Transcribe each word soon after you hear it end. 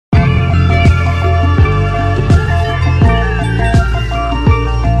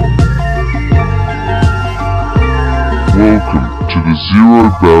to the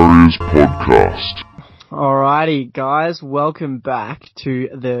Zero Barriers Podcast. Alrighty, guys, welcome back to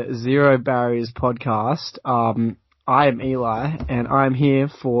the Zero Barriers Podcast. I am Eli, and I'm here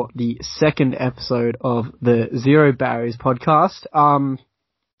for the second episode of the Zero Barriers Podcast.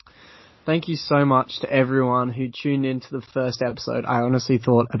 Thank you so much to everyone who tuned into the first episode. I honestly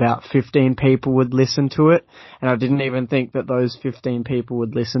thought about 15 people would listen to it, and I didn't even think that those 15 people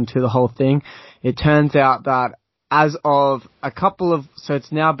would listen to the whole thing. It turns out that as of so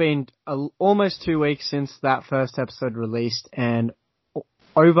it's now been almost 2 weeks since that first episode released, and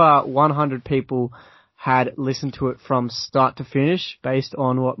over 100 people had listened to it from start to finish based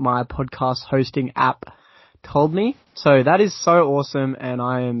on what my podcast hosting app told me. So that is so awesome, and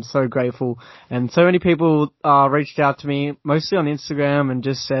I am so grateful. And so many people reached out to me, mostly on Instagram, and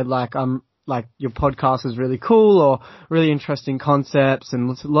just said your podcast is really cool or really interesting concepts,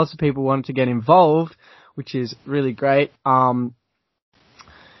 and lots of people wanted to get involved, which is really great.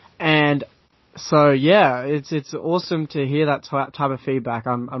 And so yeah, it's awesome to hear that type of feedback.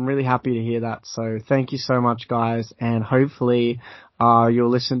 I'm really happy to hear that. So thank you so much, guys, and hopefully you'll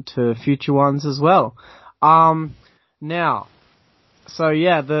listen to future ones as well. Now, so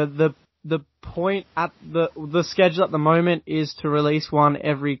yeah, the point at the schedule at the moment is to release one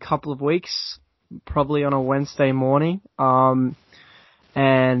every couple of weeks, probably on a Wednesday morning.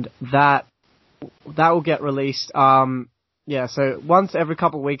 And that will get released. So once every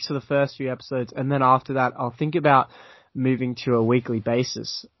couple of weeks for the first few episodes, and then after that, I'll think about moving to a weekly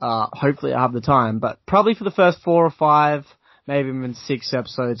basis. Hopefully I have the time, but probably for the first 4 or 5, maybe even 6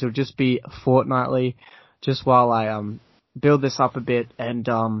 episodes, it'll just be fortnightly, just while I build this up a bit and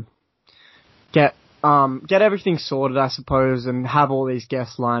get everything sorted, I suppose, and have all these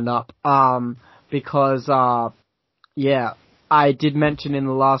guests lined up. Because I did mention in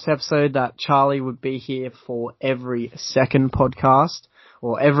the last episode that Charlie would be here for every second podcast,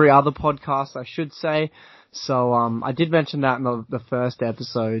 or every other podcast, I should say. So I did mention that in the first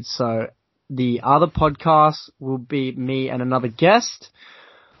episode. So the other podcast will be me and another guest.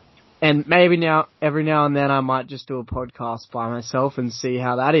 And maybe every now and then I might just do a podcast by myself and see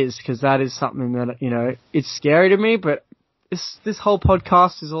how that is, because that is something that, it's scary to me, but this whole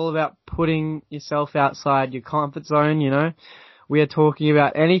podcast is all about putting yourself outside your comfort zone, We are talking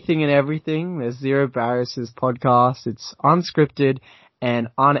about anything and everything. There's Zero Barriers podcast. It's unscripted and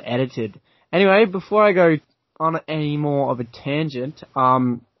unedited. Anyway, before I go on any more of a tangent,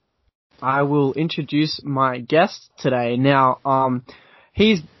 I will introduce my guest today. Now,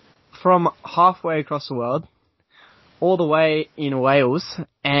 he's from halfway across the world, all the way in Wales,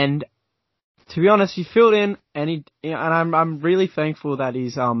 and to be honest, he filled in, and I'm really thankful that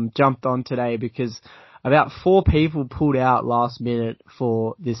he's jumped on today, because about 4 people pulled out last minute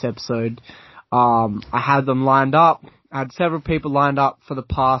for this episode. I had them lined up. I had several people lined up for the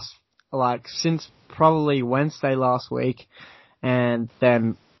past, since probably Wednesday last week, and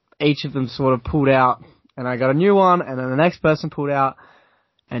then each of them sort of pulled out, and I got a new one, and then the next person pulled out.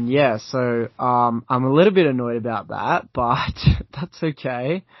 And yeah, so I'm a little bit annoyed about that, but that's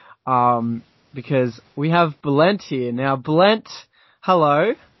okay, because we have Blent here. Now, Blent,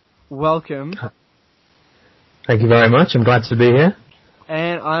 hello, welcome. Thank you very much. I'm glad to be here.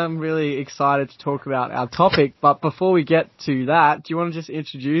 And I'm really excited to talk about our topic, but before we get to that, do you want to just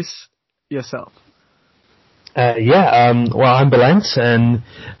introduce yourself? Well, I'm Blent, and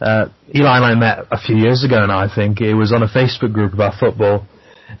Eli and I met a few years ago now, I think. It was on a Facebook group about football.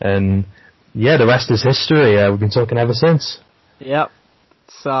 And yeah, the rest is history. We've been talking ever since. Yep.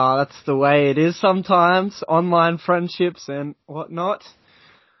 So that's the way it is sometimes. Online friendships and whatnot.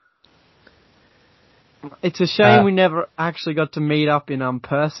 It's a shame we never actually got to meet up in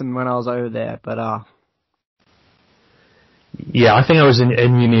person when I was over there, but yeah, I think I was in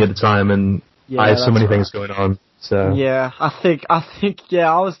uni at the time, and I had so many things going on. So yeah, I think I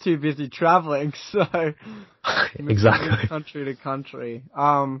was too busy traveling, so exactly, country to country.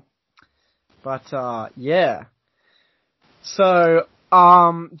 Yeah. So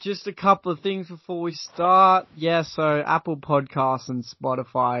just a couple of things before we start. Yeah, so Apple Podcasts and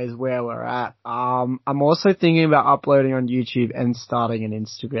Spotify is where we're at. I'm also thinking about uploading on YouTube and starting an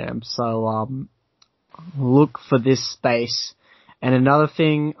Instagram. So look for this space. And another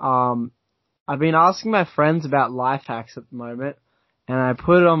thing, I've been asking my friends about life hacks at the moment, and I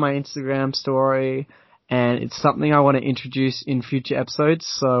put it on my Instagram story, and it's something I want to introduce in future episodes.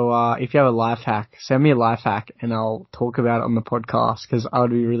 So if you have a life hack, send me a life hack, and I'll talk about it on the podcast, because I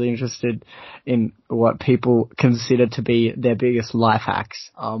would be really interested in what people consider to be their biggest life hacks.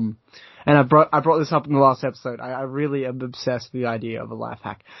 And I brought this up in the last episode. I really am obsessed with the idea of a life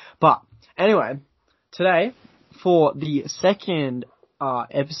hack. But anyway, today, for the second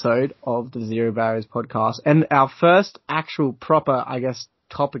episode of the Zero Barriers podcast, and our first actual proper, I guess,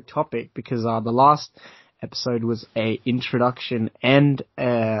 topic, because the last episode was a introduction and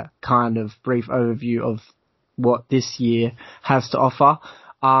a kind of brief overview of what this year has to offer.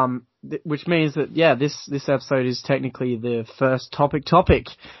 Which means that, yeah, this episode is technically the first topic,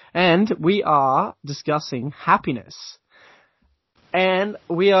 and we are discussing happiness. And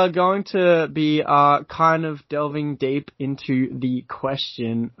we are going to be, kind of delving deep into the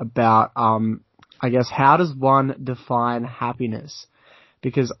question about, I guess, how does one define happiness?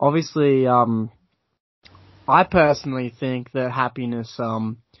 Because obviously, I personally think that happiness,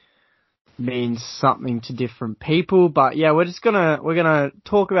 means something to different people, but yeah, we're gonna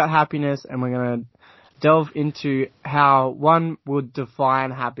talk about happiness, and we're gonna delve into how one would define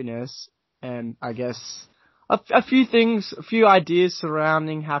happiness, and I guess a few ideas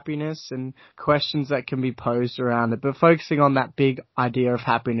surrounding happiness and questions that can be posed around it, but focusing on that big idea of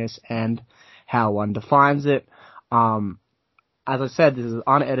happiness and how one defines it. As I said, this is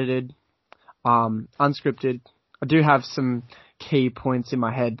unedited, unscripted. I do have some key points in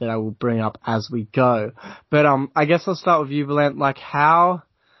my head that I will bring up as we go. But, I guess I'll start with you, Valent.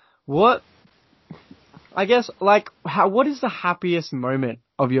 What is the happiest moment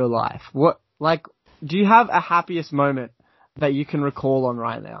of your life? Do you have a happiest moment that you can recall on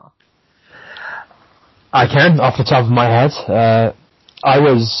right now? I can, off the top of my head. I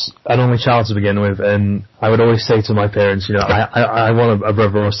was an only child to begin with, and I would always say to my parents, I want a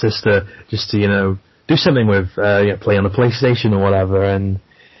brother or sister just to, do something with, play on the PlayStation or whatever. And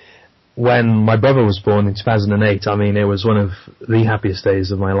when my brother was born in 2008, I mean, it was one of the happiest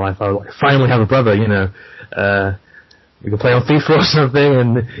days of my life. I finally have a brother, we can play on FIFA or something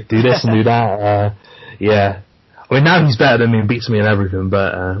and do this and do that. Yeah. I mean, now he's better than me and beats me and everything,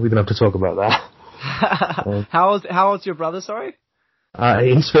 but we don't have to talk about that. How old's your brother, sorry?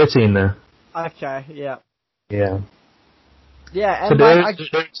 He's 13 now. Okay, yeah. Yeah. Yeah, and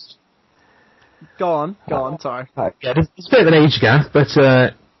Go on, sorry. Yeah, it's a bit of an age gap, but,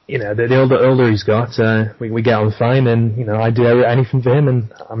 the older he's got, we get on fine, and, I do anything for him,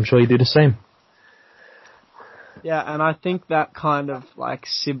 and I'm sure you do the same. Yeah, and I think that kind of,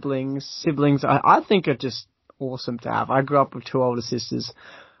 siblings, I think are just awesome to have. I grew up with two older sisters.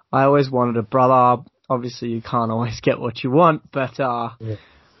 I always wanted a brother. Obviously, you can't always get what you want, but, yeah.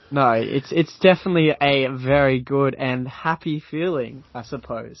 No, it's definitely a very good and happy feeling, I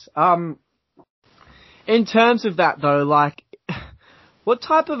suppose. In terms of that, though, what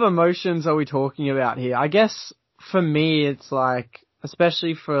type of emotions are we talking about here? I guess for me, it's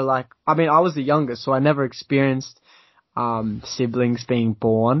especially for I was the youngest, so I never experienced siblings being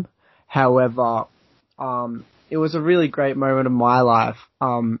born. However, it was a really great moment of my life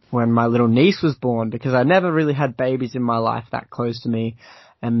when my little niece was born, because I never really had babies in my life that close to me.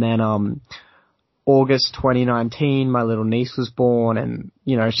 And then August 2019, my little niece was born, and,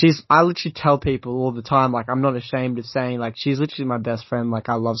 I literally tell people all the time, I'm not ashamed of saying, she's literally my best friend,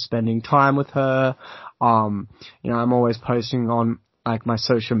 I love spending time with her, I'm always posting on, my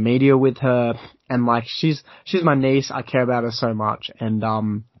social media with her, and, she's my niece, I care about her so much, and,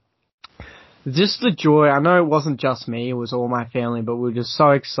 just the joy, I know it wasn't just me, it was all my family, but we were just so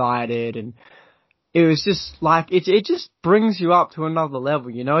excited, and it was just it just brings you up to another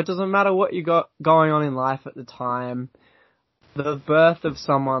level, it doesn't matter what you got going on in life at the time. The birth of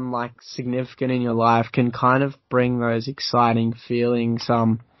someone significant in your life can kind of bring those exciting feelings,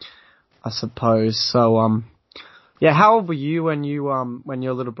 I suppose. So, yeah, how old were you when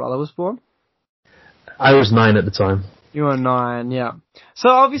your little brother was born? I was 9 at the time. You were 9, yeah. So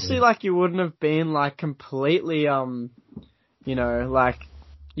obviously, you wouldn't have been completely, you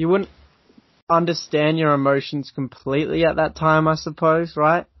wouldn't understand your emotions completely at that time, I suppose,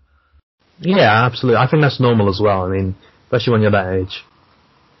 right? Yeah, absolutely. I think that's normal as well. I mean, especially when you're that age.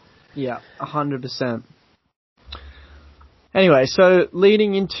 Yeah, 100%. Anyway, so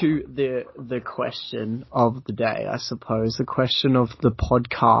leading into the question of the day, I suppose, the question of the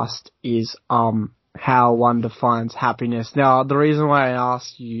podcast is how one defines happiness. Now, the reason why I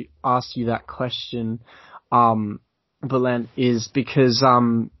asked you that question, Valent, is because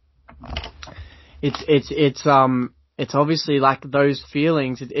it's obviously those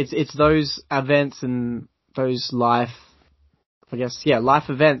feelings, it's those events and those life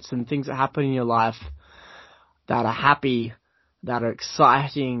events and things that happen in your life that are happy, that are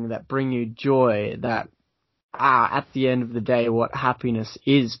exciting, that bring you joy, that are at the end of the day what happiness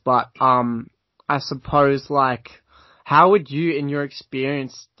is. But I suppose how would you, in your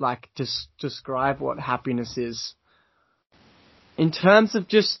experience, describe what happiness is in terms of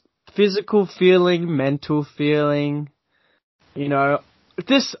just physical feeling, mental feeling, you know,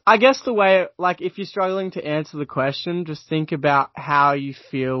 I guess the way, like, if you're struggling to answer the question, just think about how you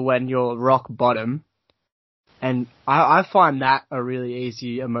feel when you're rock bottom. And I find that a really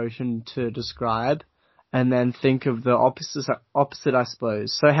easy emotion to describe. And then think of the opposite, I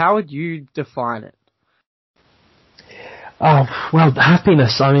suppose. So how would you define it? Oh, well,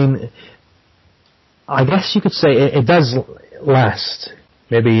 happiness, I mean, I guess you could say it does last.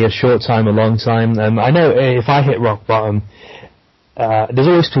 Maybe a short time, a long time. I know if I hit rock bottom, there's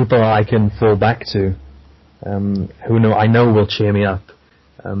always people I can fall back to, who I know will cheer me up.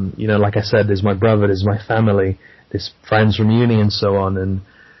 You know, like I said, there's my brother, there's my family, there's friends from uni and so on, and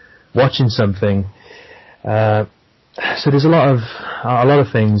watching something. So there's a lot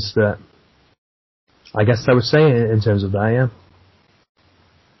of things that I guess I would say in terms of that, yeah.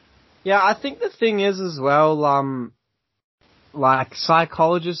 Yeah, I think the thing is as well, like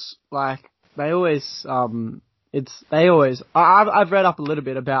psychologists, like I've read up a little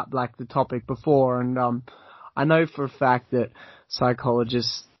bit about like the topic before, and I know for a fact that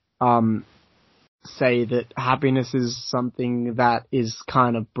psychologists say that happiness is something that is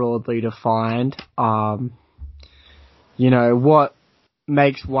kind of broadly defined. You know, what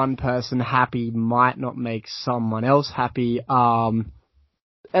makes one person happy might not make someone else happy.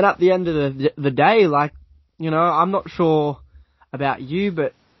 And at the end of the day, like, you know, I'm not sure about you,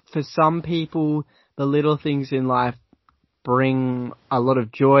 but for some people, the little things in life bring a lot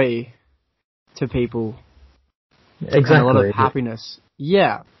of joy to people. Exactly. And a lot of happiness.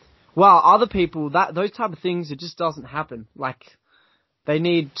 Yeah. Well, other people, those type of things, it just doesn't happen. Like, they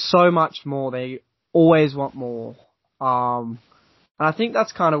need so much more. They always want more. And I think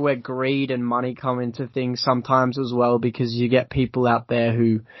that's kind of where greed and money come into things sometimes as well, because you get people out there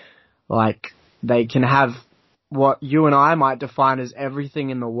who, like, they can have what you and I might define as everything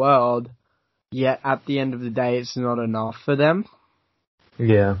in the world, yet at the end of the day, it's not enough for them.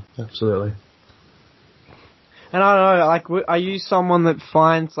 Yeah, absolutely. And I don't know, like, are you someone that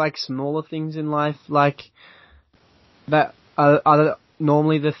finds, like, smaller things in life, like, that are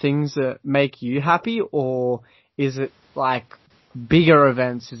normally the things that make you happy, or is it, like, bigger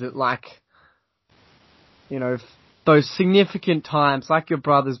events? Is it, like, you know, those significant times, like your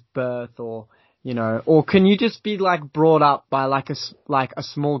brother's birth, or, you know, or can you just be, like, brought up by, like a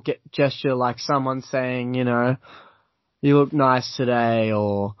small gesture, like someone saying, you know, you look nice today,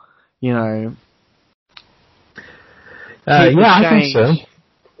 or, you know... yeah, I think so.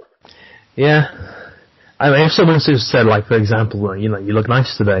 Yeah. I mean, if someone said, like, for example, you know, you look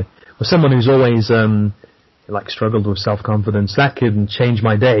nice today, or someone who's always, like, struggled with self-confidence, that can change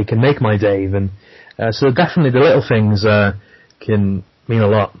my day, can make my day even. So definitely the little things, can mean a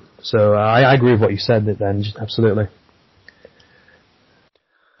lot. So I agree with what you said then, absolutely.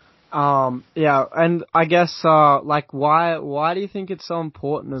 Yeah, and I guess, like, why do you think it's so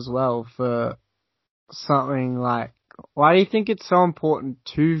important as well for something like, why do you think it's so important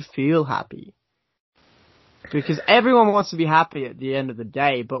to feel happy? Because everyone wants to be happy at the end of the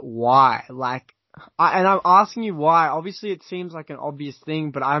day, but why? Like, and I'm asking you why. Obviously, it seems like an obvious thing,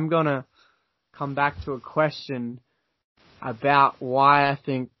 but I'm gonna come back to a question about why I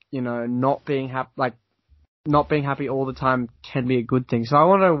think, you know, not being happy all the time can be a good thing. So I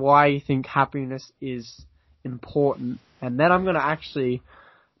want to know why you think happiness is important, and then I'm gonna actually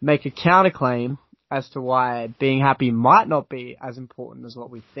make a counterclaim as to why being happy might not be as important as what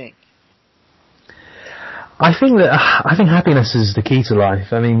we think. I think happiness is the key to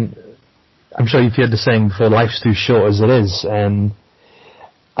life. I mean, I'm sure you've heard the saying before, life's too short as it is, and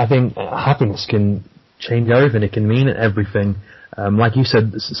I think happiness can change everything. It can mean everything. Like you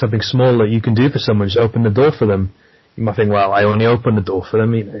said, something small that you can do for someone, just open the door for them. You might think, well, I only opened the door for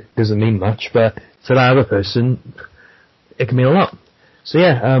them. It doesn't mean much, but to that other person, it can mean a lot. So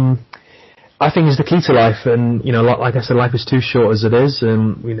yeah, I think it's the key to life, and, you know, like I said, life is too short as it is,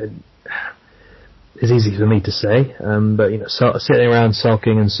 and, you know, it's easy for me to say, but, you know, sitting around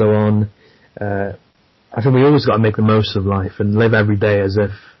sulking and so on, I think we always got to make the most of life and live every day as if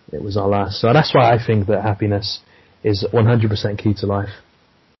it was our last. So that's why I think that happiness is 100% key to life.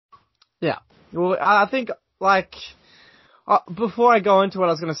 Yeah. Well, I think, like, before I go into what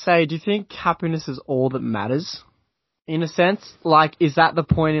I was going to say, do you think happiness is all that matters? In a sense? Like, is that the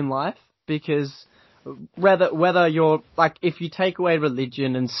point in life? Because whether you're, like, if you take away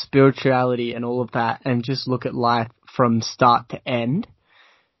religion and spirituality and all of that and just look at life from start to end,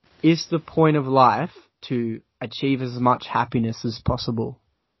 is the point of life to achieve as much happiness as possible?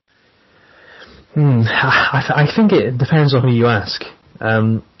 I think it depends on who you ask.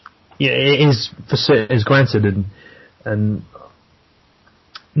 Yeah, it is granted, and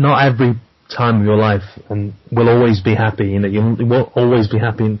not every time of your life and will always be happy. You won't always be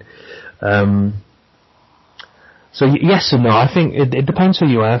happy. So yes and no. I think it depends who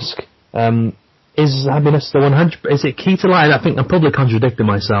you ask. Is happiness the 100? Is it key to life? I think I'm probably contradicting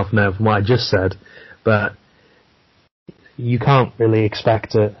myself now from what I just said, but you can't really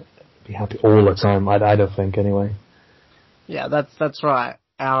expect to be happy all the time. I don't think anyway. Yeah, that's right.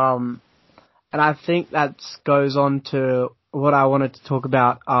 And I think that goes on to what I wanted to talk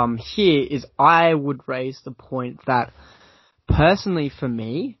about here is I would raise the point that personally for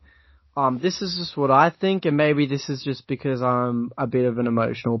me, this is just what I think, and maybe this is just because I'm a bit of an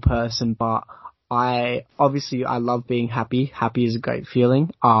emotional person, but I love being happy. Happy is a great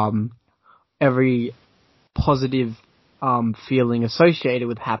feeling. Every positive feeling associated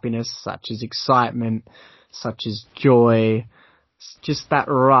with happiness, such as excitement, such as joy, just that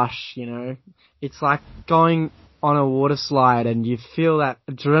rush, It's like going on a water slide and you feel that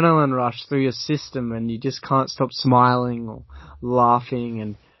adrenaline rush through your system and you just can't stop smiling or laughing,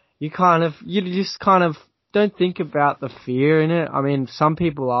 and you just kind of don't think about the fear in it. I mean, some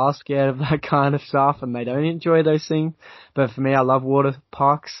people are scared of that kind of stuff and they don't enjoy those things. But for me, I love water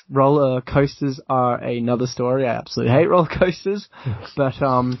parks. Roller coasters are another story. I absolutely hate roller coasters. But,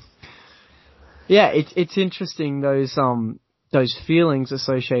 yeah, it's interesting, those feelings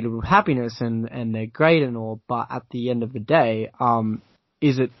associated with happiness, and they're great and all, but at the end of the day, my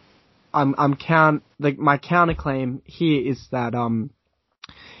counterclaim here is that,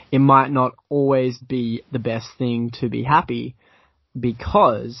 it might not always be the best thing to be happy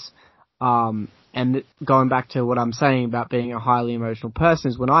because, and going back to what I'm saying about being a highly emotional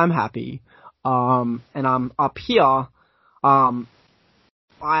person, is when I'm happy, and I'm up here,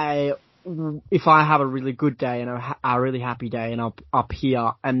 if I have a really good day and a really happy day and I'm up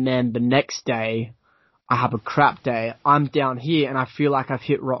here, and then the next day I have a crap day, I'm down here and I feel like I've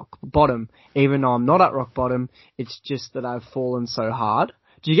hit rock bottom, even though I'm not at rock bottom. It's just that I've fallen so hard.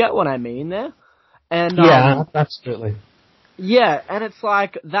 Do you get what I mean there? And yeah, absolutely. Yeah, and it's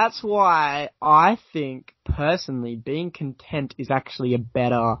like, that's why I think personally being content is actually a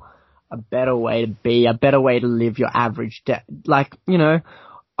better way to be, a better way to live your average day. Like,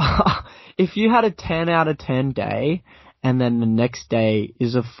 if you had a 10 out of 10 day and then the next day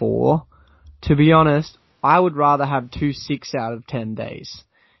is a 4, to be honest, I would rather have 2 6 out of 10 days.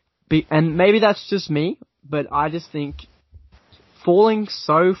 And maybe that's just me, but I just think falling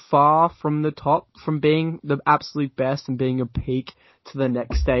so far from the top, from being the absolute best and being a peak to the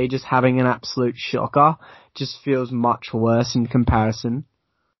next day, just having an absolute shocker, just feels much worse in comparison.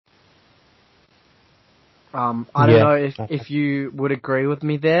 I don't know if you would agree with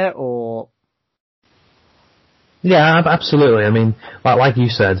me there, or... Yeah, absolutely. I mean, like you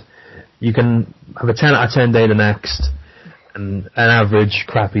said, you can have a 10 out of 10 day the next, and an average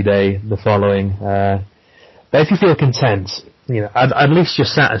crappy day the following. But if you feel content, at least you're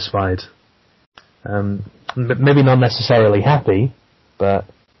satisfied. Maybe not necessarily happy, but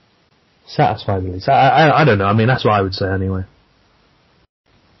satisfied at least. I don't know. I mean, that's what I would say anyway.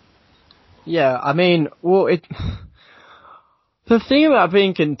 Yeah, I mean, well, the thing about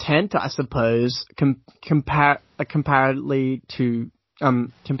being content, I suppose, compared to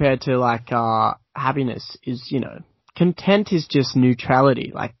like happiness, is content is just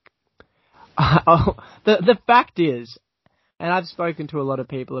neutrality. Like, the fact is, and I've spoken to a lot of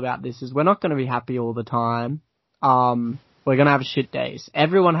people about this, is we're not going to be happy all the time. We're going to have shit days.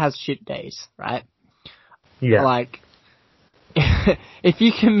 Everyone has shit days, right? Yeah. Like, if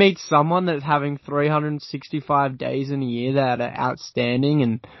you can meet someone that's having 365 days in a year that are outstanding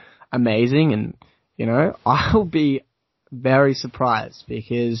and amazing, and, I'll be very surprised,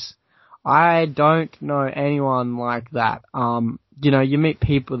 because I don't know anyone like that. You meet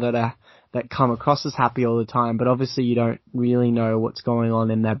people that come across as happy all the time, but obviously you don't really know what's going on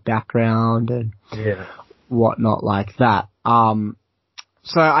in their background and whatnot like that.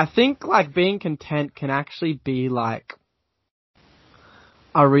 So I think like being content can actually be like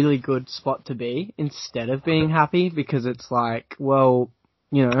a really good spot to be instead of being happy, because it's like, well,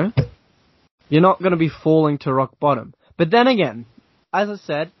 you're not going to be falling to rock bottom. But then again, as I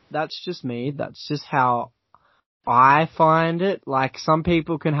said, that's just me. That's just how I find it. Like, some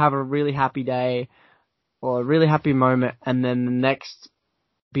people can have a really happy day or a really happy moment, and then the next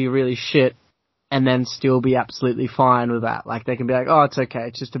be really shit, and then still be absolutely fine with that. Like, they can be like, oh, it's okay,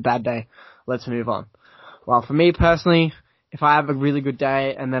 it's just a bad day, let's move on. Well, for me personally, if I have a really good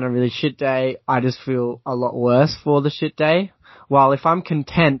day and then a really shit day, I just feel a lot worse for the shit day. While if I'm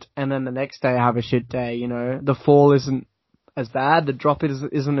content and then the next day I have a shit day, the fall isn't as bad, the drop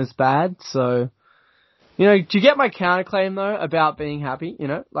isn't as bad, so... You know, do you get my counterclaim though about being happy? You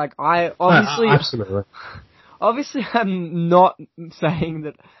know, like I Absolutely. obviously I'm not saying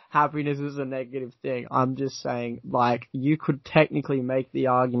that happiness is a negative thing. I'm just saying, like, you could technically make the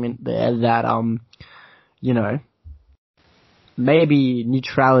argument there that, you know, maybe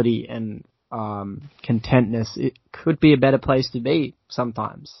neutrality and, contentness, it could be a better place to be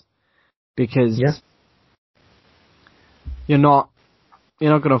sometimes. Because you're not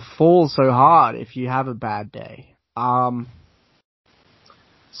gonna fall so hard if you have a bad day.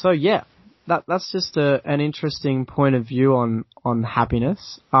 So yeah, that's just an interesting point of view on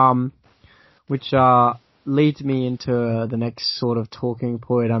happiness. Which leads me into the next sort of talking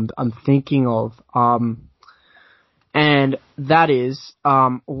point I'm thinking of. And that is,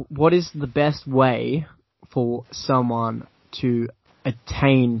 what is the best way for someone to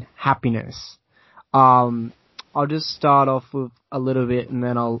attain happiness? I'll just start off with a little bit and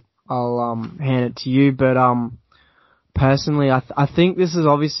then I'll hand it to you. But, personally, I think this is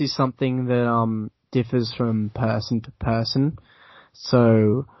obviously something that, differs from person to person.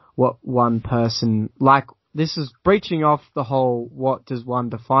 So, what one person, like, this is breaching off the whole, what does one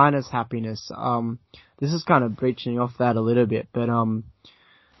define as happiness? This is kind of breaching off that a little bit, but,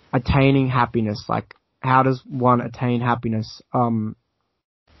 attaining happiness, like, how does one attain happiness? And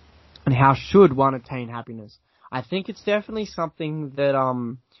how should one attain happiness? I think it's definitely something that,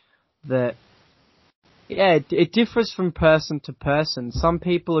 it differs from person to person. Some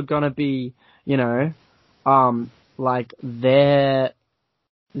people are gonna be, you know, like their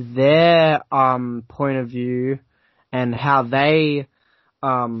point of view and how they,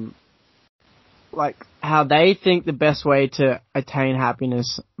 like how they think the best way to attain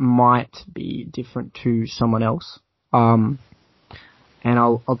happiness might be different to someone else. And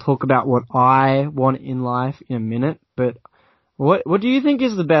I'll talk about what I want in life in a minute, but what do you think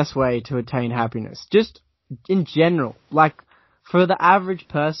is the best way to attain happiness? Just in general, like for the average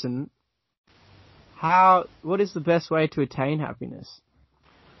person, what is the best way to attain happiness?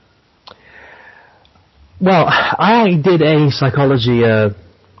 Well, I did a psychology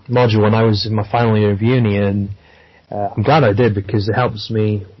module when I was in my final year of uni, and I'm glad I did because it helps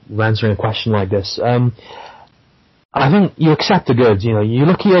me with answering a question like this. I think you accept the good, you know, you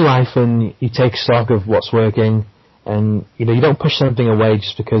look at your life and you take stock of what's working, and, you know, you don't push something away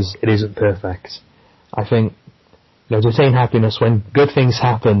just because it isn't perfect. I think, you know, to attain happiness, when good things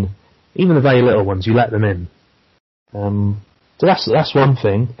happen, even the very little ones, you let them in. So that's one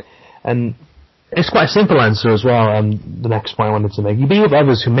thing. And it's quite a simple answer as well, the next point I wanted to make. You be with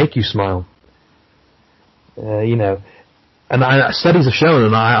others who make you smile. You know, and studies have shown,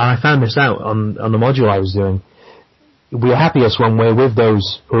 and I found this out on the module I was doing, we are happiest when we're with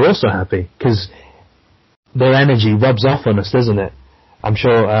those who are also happy, because their energy rubs off on us, doesn't it? I'm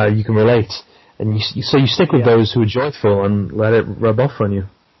sure you can relate. And so you stick with those who are joyful and let it rub off on you.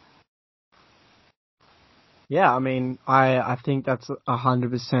 Yeah, I mean, I think that's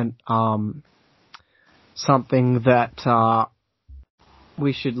 100% something that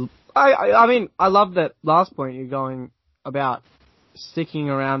we should. I mean, I love that last point you're going about sticking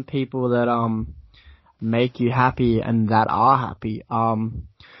around people that make you happy and that are happy. And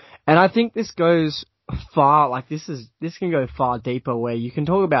I think this goes far, like this can go far deeper, where you can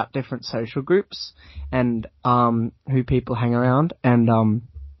talk about different social groups and who people hang around. And I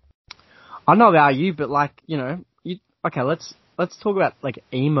don't know about you, but like, you know, okay, let's talk about like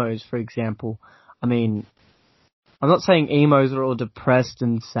emos, for example. I mean, I'm not saying emos are all depressed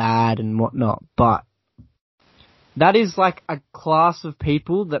and sad and whatnot, but that is like a class of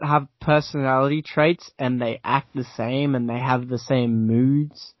people that have personality traits and they act the same and they have the same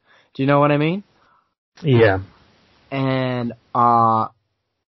moods. Do you know what I mean? Yeah. And over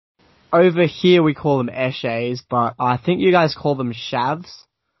here we call them eshays, but I think you guys call them shavs.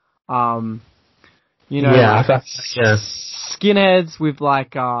 You know, yeah, like skinheads with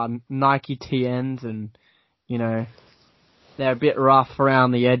like Nike TNs, and you know, they're a bit rough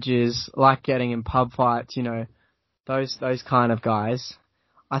around the edges, like getting in pub fights, you know, those kind of guys.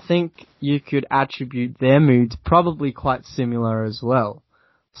 I think you could attribute their moods probably quite similar as well.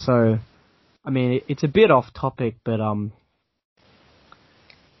 So, I mean, it's a bit off topic, but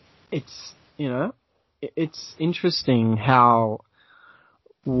it's, you know, it's interesting how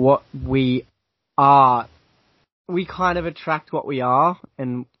what we are, we kind of attract what we are,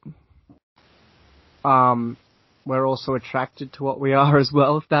 and we're also attracted to what we are as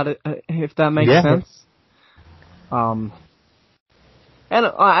well, if that makes sense. And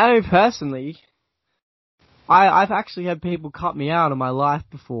I know personally, I've actually had people cut me out of my life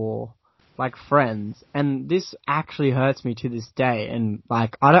before, like friends, and this actually hurts me to this day. And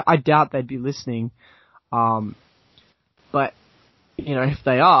like, I doubt they'd be listening. But, you know, if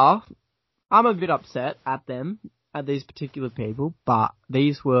they are, I'm a bit upset at them, at these particular people, but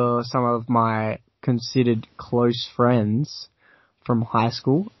these were some of my considered close friends from high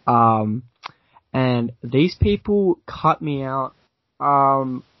school. And these people cut me out,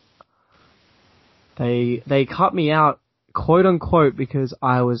 they cut me out, quote unquote, because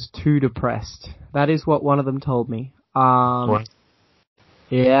I was too depressed. That is what one of them told me. What?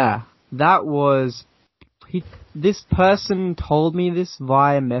 Yeah, that was, this person told me this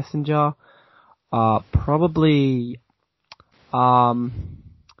via Messenger, probably, it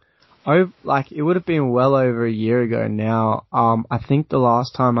would have been well over a year ago now. I think the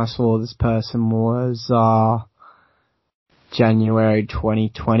last time I saw this person was, January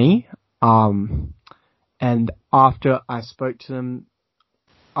 2020. And after I spoke to them,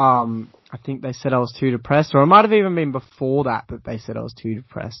 I think they said I was too depressed, or it might have even been before that they said I was too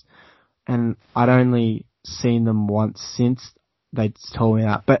depressed. And I'd only seen them once since they told me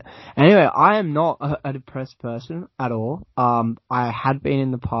that. But anyway, I am not a depressed person at all. I had been in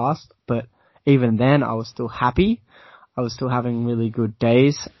the past, but even then I was still happy. I was still having really good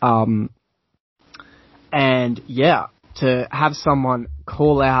days. And yeah, to have someone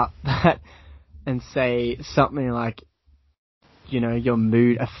call out that and say something like, you know, your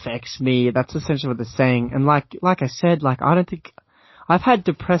mood affects me. That's essentially what they're saying. And like I said, I don't think I've had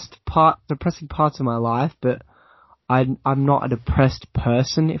depressing parts of my life, but I'm not a depressed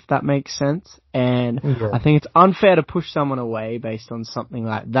person, if that makes sense. And yeah. I think it's unfair to push someone away based on something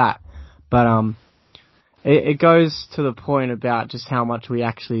like that. But it goes to the point about just how much we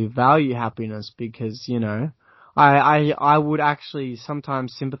actually value happiness, because, you know, I would actually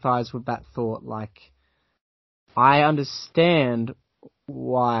sometimes sympathize with that thought. Like, I understand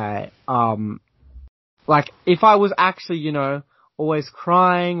why, if I was actually, you know, always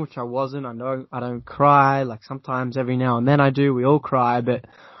crying, which I wasn't. I know I don't cry. Like, sometimes every now and then I do. We all cry, but,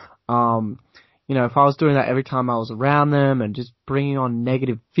 you know, if I was doing that every time I was around them and just bringing on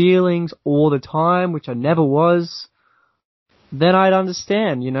negative feelings all the time, which I never was, then I'd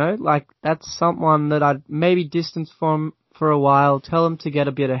understand, you know, like, that's someone that I'd maybe distance from for a while, tell them to get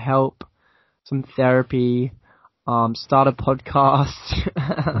a bit of help, some therapy, start a podcast.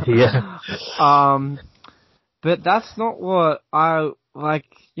 Yeah. But that's not what I, like,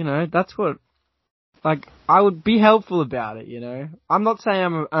 you know, that's what, like, I would be helpful about it, you know. I'm not saying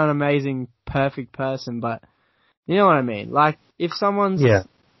I'm an amazing, perfect person, but you know what I mean? Like, if someone's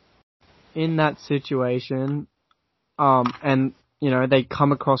in that situation, and, you know, they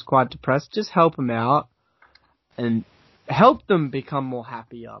come across quite depressed, just help them out and help them become more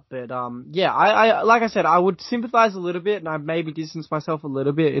happier. But, yeah, I like I said, I would sympathize a little bit, and I'd maybe distance myself a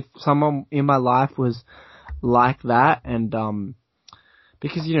little bit if someone in my life was like that, and,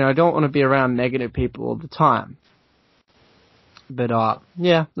 because, you know, I don't want to be around negative people all the time. But,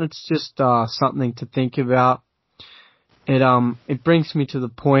 yeah, it's just, something to think about. It brings me to the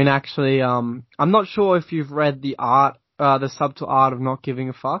point, actually. I'm not sure if you've read The Subtle Art of Not Giving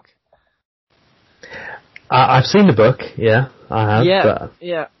a Fuck. I've seen the book, yeah, I have.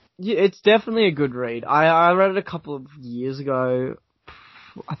 Yeah, it's definitely a good read. I read it a couple of years ago.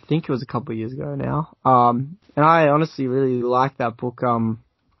 I think it was a couple of years ago now. And I honestly really like that book.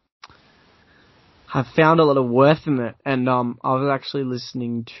 I've found a lot of worth in it, and I was actually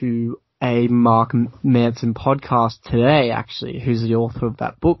listening to a Mark Manson podcast today, actually, who's the author of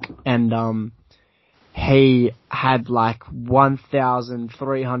that book, and he had like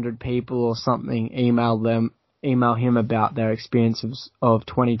 1,300 people or something email him about their experiences of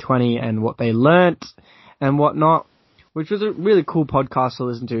 2020 and what they learnt and whatnot, which was a really cool podcast to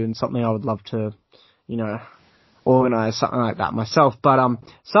listen to, and something I would love to, you know, organize something like that myself. But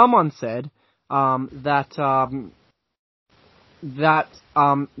someone said that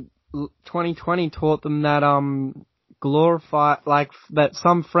 2020 taught them that that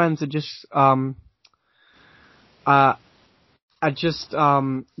some friends are just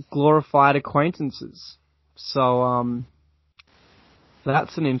glorified acquaintances. So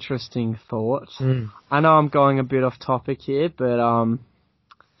that's an interesting thought. I know I'm going a bit off topic here, but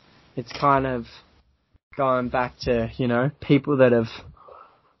it's kind of going back to, you know, people that have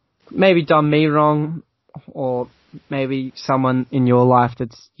maybe done me wrong, or maybe someone in your life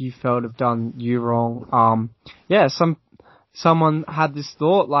that you felt have done you wrong. Yeah, someone had this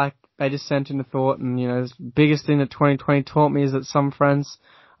thought, like, they just sent in a thought, and, you know, the biggest thing that 2020 taught me is that some friends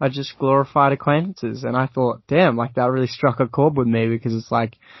are just glorified acquaintances. And I thought, damn, like, that really struck a chord with me, because it's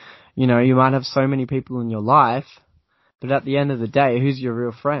like, you know, you might have so many people in your life, but at the end of the day, who's your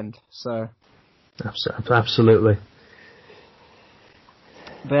real friend? So. Absolutely.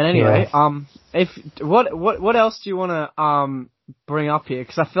 But anyway, Yeah. if what else do you want to bring up here?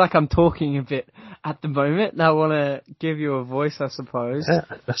 Because I feel like I'm talking a bit at the moment, and I want to give you a voice, I suppose. Yeah,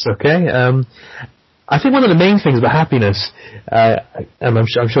 that's okay. I think one of the main things about happiness, and I'm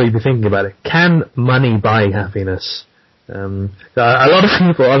sure you've been thinking about it, can money buy happiness? A lot of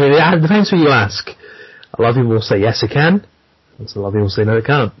people, I mean, it depends who you ask. A lot of people will say yes, it can. And a lot of people will say no, it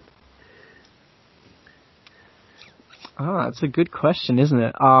can't. Oh, that's a good question, isn't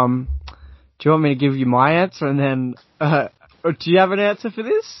it? Do you want me to give you my answer and then, or do you have an answer for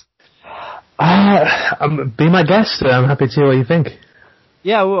this? Be my guest. I'm happy to hear what you think.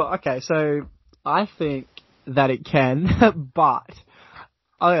 Yeah, well, okay, so I think that it can, but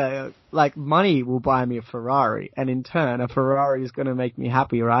like money will buy me a Ferrari, and in turn, a Ferrari is going to make me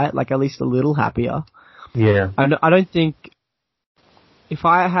happy, right? Like at least a little happier. Yeah. And I don't think if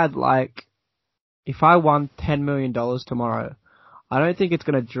I won $10 million tomorrow, I don't think it's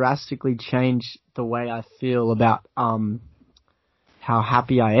going to drastically change the way I feel about how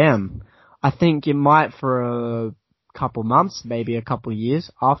happy I am. I think it might for a couple months, maybe a couple years.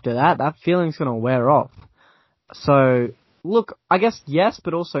 After that, that feeling's going to wear off. So, look, I guess yes,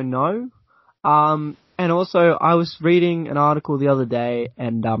 but also no. And also, I was reading an article the other day,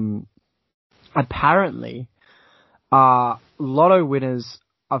 and apparently, lotto winners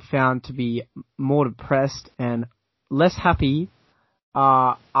are found to be more depressed and less happy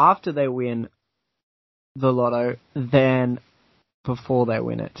after they win the lotto than before they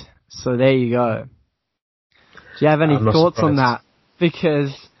win it. So there you go. Do you have any thoughts on that?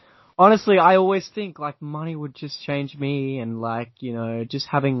 Because honestly, I always think like money would just change me, and like, you know, just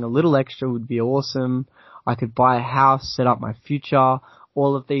having a little extra would be awesome. I could buy a house, set up my future,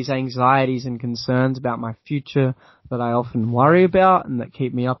 all of these anxieties and concerns about my future that I often worry about and that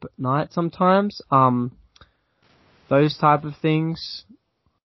keep me up at night sometimes. Those type of things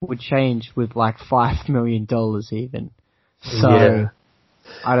would change with like $5 million even. So, yeah.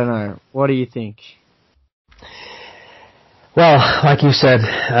 I don't know. What do you think? Well, like you said,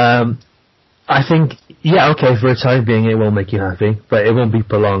 I think, yeah, okay, for a time being it will make you happy, but it won't be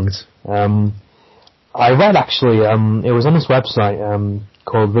prolonged. I read actually, it was on this website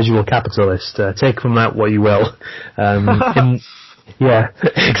called Visual Capitalist. Take from that what you will. Yeah,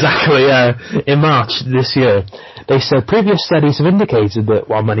 exactly. In March this year, they said previous studies have indicated that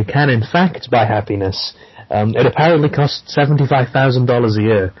while money can in fact buy happiness, it apparently costs $75,000 a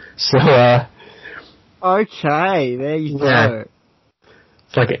year. So, okay, there you go.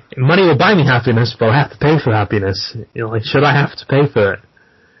 It's like money will buy me happiness, but I have to pay for happiness. You know, like should I have to pay for it?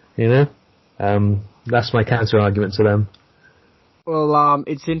 You know, that's my counter argument to them. Well,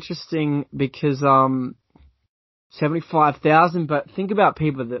 it's interesting because 75,000, but think about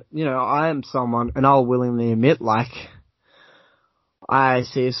people that, you know, I am someone, and I'll willingly admit, like, I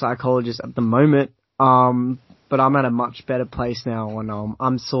see a psychologist at the moment, but I'm at a much better place now, and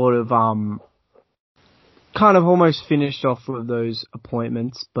I'm sort of, kind of almost finished off with those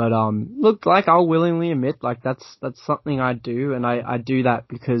appointments, but, look, like, I'll willingly admit, like, that's something I do, and I do that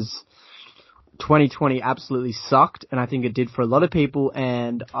because 2020 absolutely sucked, and I think it did for a lot of people,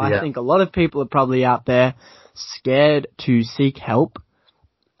 and I think a lot of people are probably out there scared to seek help,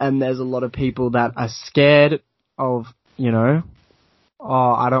 and there's a lot of people that are scared of, you know,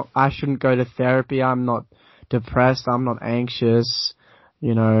 I shouldn't go to therapy, I'm not depressed, I'm not anxious,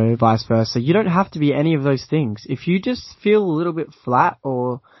 you know, vice versa. You don't have to be any of those things. If you just feel a little bit flat,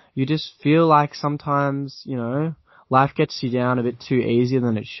 or you just feel like sometimes, you know, life gets you down a bit too easier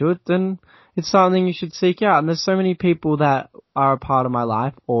than it should, then it's something you should seek out. And there's so many people that are a part of my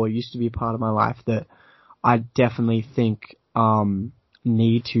life, or used to be a part of my life, that I definitely think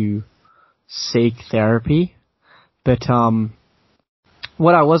need to seek therapy. But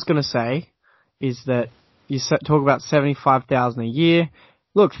what I was going to say is that you talk about $75,000 a year.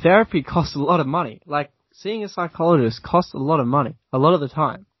 Look, therapy costs a lot of money. Like, seeing a psychologist costs a lot of money, a lot of the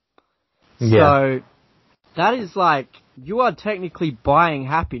time. Yeah. So that is like, you are technically buying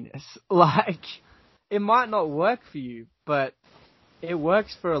happiness. Like, it might not work for you, but it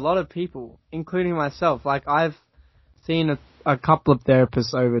works for a lot of people, including myself. Like, I've seen a couple of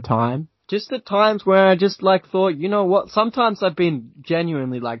therapists over time, just at times where I just like thought, you know what, sometimes I've been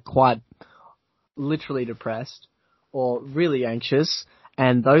genuinely like quite literally depressed or really anxious,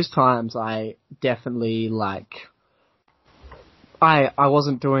 and those times I definitely like, I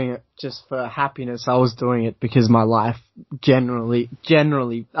wasn't doing it just for happiness, I was doing it because my life in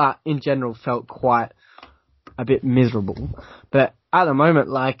general felt quite a bit miserable. But at the moment,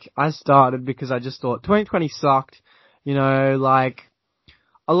 like, I started because I just thought 2020 sucked, you know, like,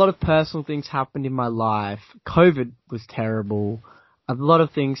 a lot of personal things happened in my life. COVID was terrible. a lot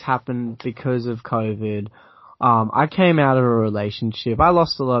of things happened because of COVID. I came out of a relationship. I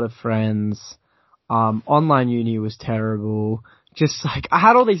lost a lot of friends. Online uni was terrible. Just like, I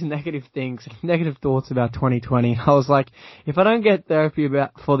had all these negative things, negative thoughts about 2020. I was like, if I don't get therapy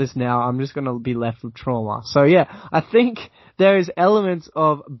for this now, I'm just gonna be left with trauma. So yeah, I think there is elements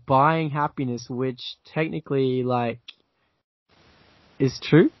of buying happiness, which technically, like, is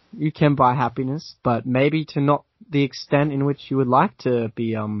true. You can buy happiness, but maybe to not the extent in which you would like to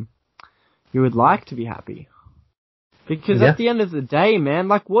be, happy. Because at the end of the day, man,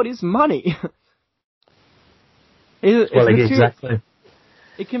 like, what is money? Exactly.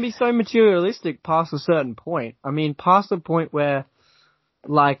 It can be so materialistic past a certain point. I mean, past the point where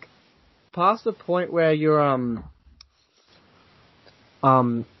you're,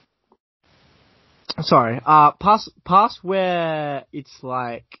 past where it's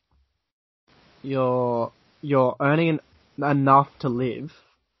like, you're earning enough to live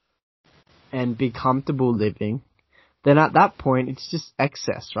and be comfortable living, then at that point it's just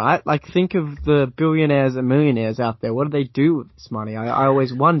excess, right? Like, think of the billionaires and millionaires out there. What do they do with this money? I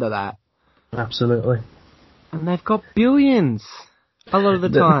always wonder that. Absolutely. And they've got billions a lot of the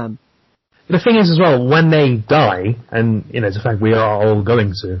time. The thing is as well, when they die, and it's a fact we are all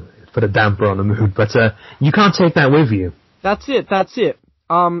going to put a damper on the mood, but you can't take that with you. That's it.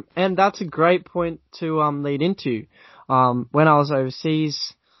 And that's a great point to lead into. When I was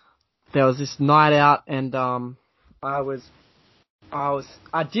overseas, there was this night out, and I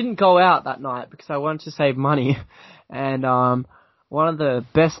didn't go out that night because I wanted to save money. And one of the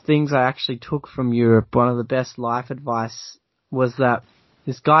best things I actually took from Europe, one of the best life advice, was that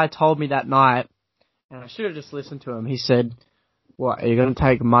this guy told me that night, and I should have just listened to him. He said, "What, are you going to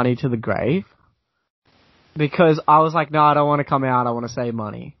take money to the grave?" Because I was like, no, I don't want to come out, I want to save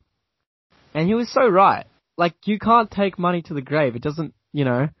money. And he was so right. Like, you can't take money to the grave. It doesn't,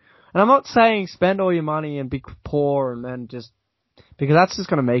 and I'm not saying spend all your money and be poor and then just, because that's just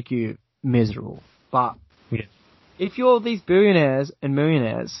going to make you miserable. But if you're these billionaires and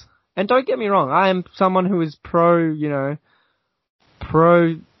millionaires, and don't get me wrong, I am someone who is pro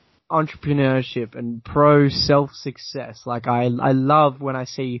entrepreneurship and pro self-success. Like, I love when I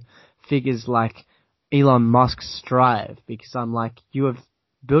see figures like Elon Musk strive, because I'm like, you have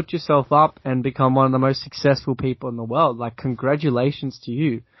built yourself up and become one of the most successful people in the world. Like, congratulations to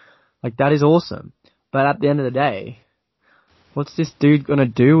you. Like, that is awesome. But at the end of the day, what's this dude gonna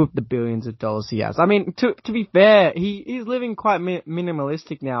do with the billions of dollars he has? I mean, to be fair, he's living quite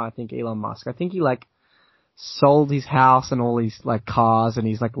minimalistic now, I think, Elon Musk. I think he, like, sold his house and all his, like, cars, and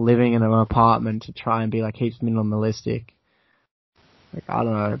he's, like, living in an apartment to try and be, like, heaps minimalistic. Like, I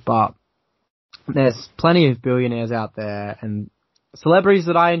don't know, but there's plenty of billionaires out there and celebrities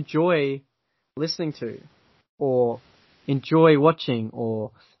that I enjoy listening to or enjoy watching, or,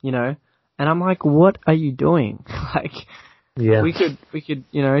 and I'm like, what are you doing? Like, we could,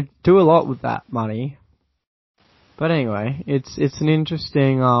 do a lot with that money. But anyway, it's an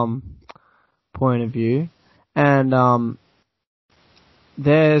interesting, point of view. And,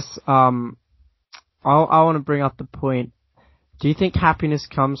 there's, I want to bring up the point. Do you think happiness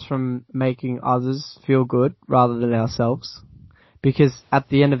comes from making others feel good rather than ourselves? Because at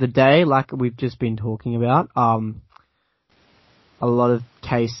the end of the day, like we've just been talking about, a lot of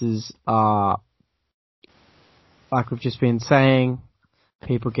cases are, like we've just been saying,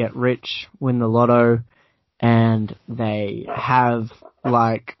 people get rich, win the lotto, and they have,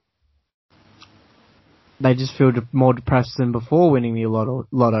 like, they just feel more depressed than before winning the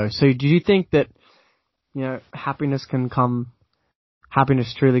lotto. So do you think that, happiness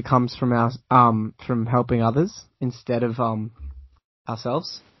truly comes from from helping others instead of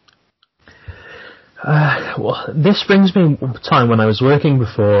ourselves? Well, this brings me to a time when I was working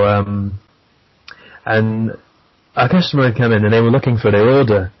before, and a customer had come in and they were looking for their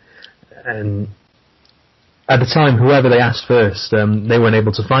order, and at the time, whoever they asked first, they weren't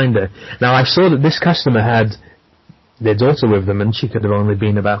able to find her. Now, I saw that this customer had their daughter with them, and she could have only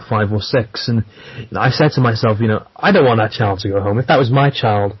been about 5 or 6. And I said to myself, I don't want that child to go home. If that was my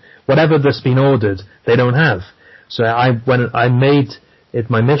child, whatever that's been ordered, they don't have. So I made it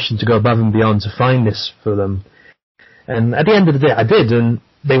my mission to go above and beyond to find this for them. And at the end of the day, I did, and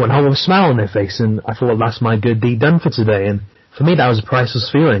they went home with a smile on their face, and I thought, well, that's my good deed done for today. And for me, that was a priceless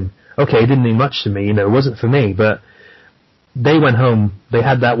feeling. Okay, it didn't mean much to me, it wasn't for me, but they went home, they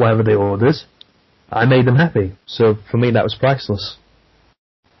had that whatever they ordered, I made them happy. So for me, that was priceless.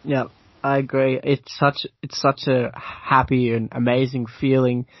 Yeah, I agree. It's such a happy and amazing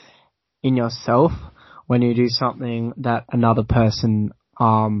feeling in yourself when you do something that another person,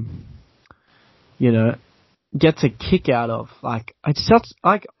 gets a kick out of. Like, it's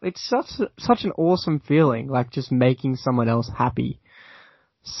such an awesome feeling, like just making someone else happy.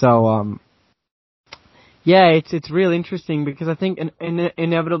 So, yeah, it's real interesting because I think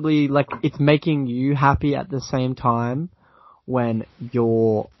inevitably, like, it's making you happy at the same time when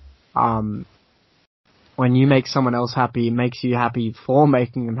when you make someone else happy, it makes you happy for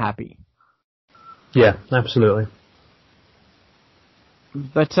making them happy. Yeah, absolutely.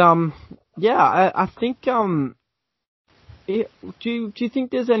 But, yeah, I think, do you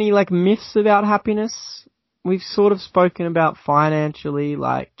think there's any, like, myths about happiness? We've sort of spoken about financially,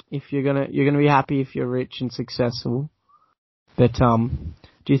 like, if you're gonna be happy if you're rich and successful. But,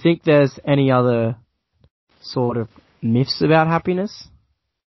 do you think there's any other sort of myths about happiness?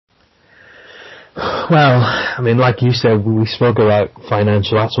 Well, I mean, like you said, we spoke about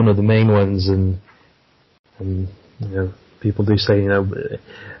financial. That's one of the main ones, and you know, people do say, you know,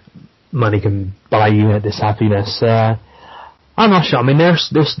 money can buy you this happiness. I'm not sure. I mean, there's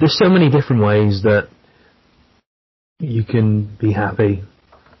so many different ways that you can be happy.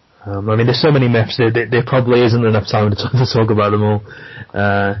 I mean, there's so many myths. There probably isn't enough time to talk about them all.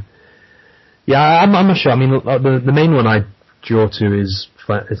 Yeah, I'm not sure. I mean, the main one I draw to is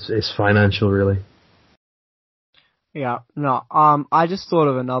financial, really. Yeah, no, I just thought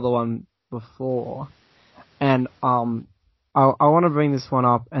of another one before, and I want to bring this one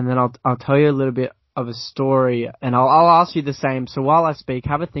up, and then I'll tell you a little bit of a story, and I'll ask you the same. So while I speak,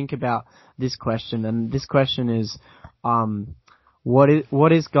 have a think about this question, and this question is,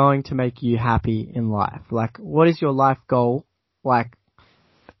 what is going to make you happy in life? Like, what is your life goal? Like,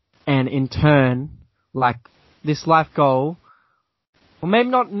 and in turn, like, this life goal, well,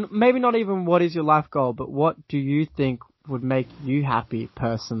 maybe not even what is your life goal, but what do you think would make you happy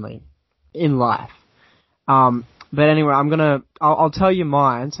personally in life? But anyway, I'll tell you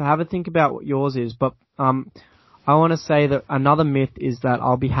mine, so have a think about what yours is, but, I want to say that another myth is that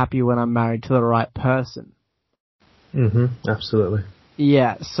I'll be happy when I'm married to the right person. Absolutely.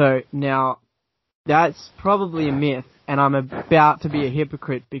 Yeah, so now, that's probably a myth, and I'm about to be a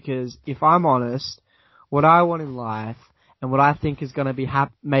hypocrite, because if I'm honest, what I want in life, and what I think is going to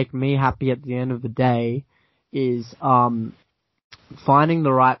make me happy at the end of the day, is finding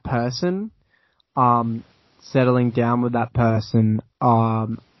the right person, settling down with that person,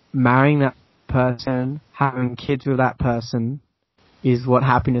 marrying that person, having kids with that person, is what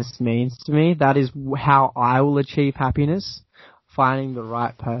happiness means to me. That is how I will achieve happiness, finding the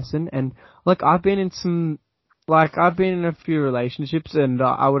right person. And look, I've been in a few relationships, and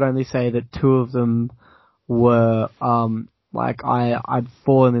I would only say that 2 of them were, like, I'd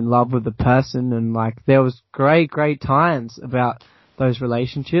fallen in love with the person, and like, there was great times about those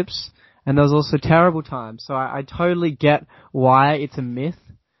relationships, and there was also terrible times. So I totally get why it's a myth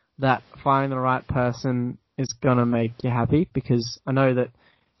that finding the right person is gonna make you happy, because I know that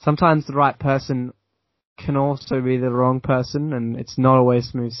sometimes the right person can also be the wrong person, and it's not always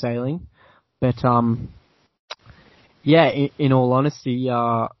smooth sailing. But, yeah, in all honesty,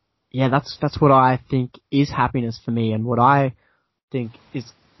 yeah, that's what I think is happiness for me, and what I think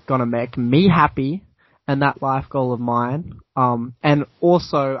is gonna make me happy, and that life goal of mine. And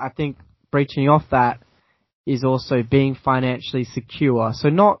also, I think breaching off that is also being financially secure. So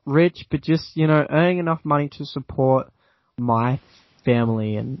not rich, but just, you know, earning enough money to support my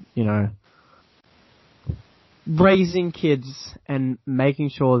family, and, you know, raising kids and making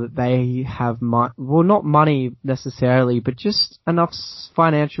sure that they have well, not money necessarily, but just enough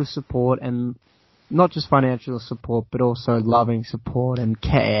financial support, and not just financial support, but also loving support and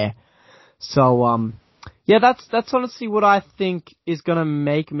care. So, yeah, that's honestly what I think is gonna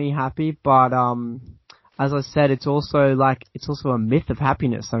make me happy, but, as I said, it's also a myth of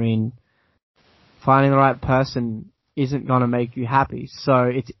happiness. I mean, finding the right person isn't gonna make you happy. So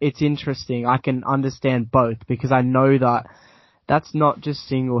it's interesting. I can understand both, because I know that that's not just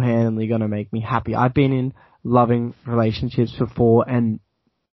single-handedly gonna make me happy. I've been in loving relationships before and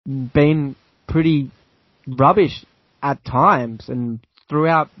been pretty rubbish at times, and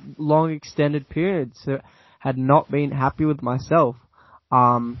throughout long extended periods had not been happy with myself,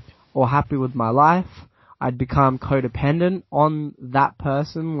 or happy with my life. I'd become codependent on that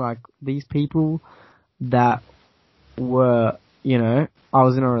person, like these people that were, you know, I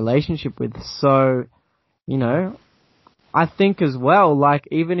was in a relationship with. So, you know, I think as well, like,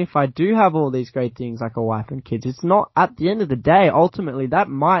 even if I do have all these great things like a wife and kids, it's not, at the end of the day, ultimately, that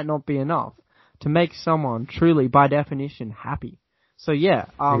might not be enough to make someone truly, by definition, happy. So yeah,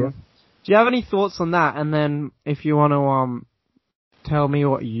 do you have any thoughts on that? And then if you want to tell me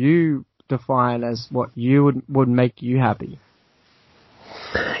what you define as what you would make you happy.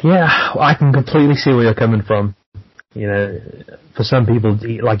 Yeah, I can completely see where you're coming from. You know, for some people,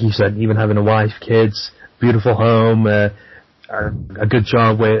 like you said, even having a wife, kids, beautiful home, a good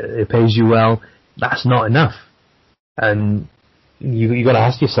job where it pays you well, that's not enough. And you got to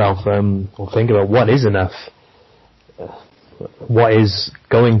ask yourself, or think about what is enough. What is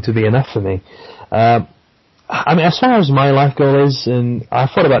going to be enough for me? I mean, as far as my life goal is, and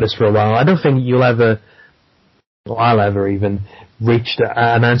I've thought about this for a while, I don't think I'll ever even reach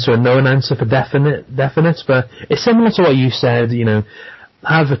an answer, a known answer for definite, but it's similar to what you said, you know,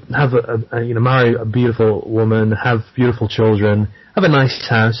 marry a beautiful woman, have beautiful children, have a nice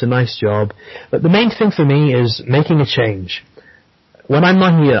house, a nice job. But the main thing for me is making a change. When I'm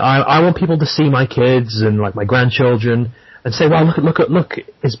not here, I want people to see my kids and like my grandchildren and say, "Wow, look!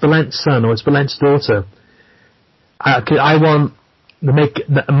 It's Bülent's son or it's Bülent's daughter." I want to make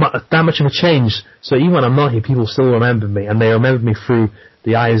that much of a change, so even when I'm not here, people still remember me, and they remember me through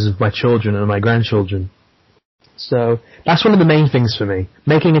the eyes of my children and my grandchildren. So that's one of the main things for me,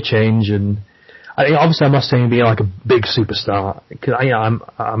 making a change. And I think obviously I'm not saying being like a big superstar, because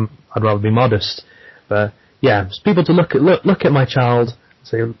I'd rather be modest. But yeah, just people to look at my child and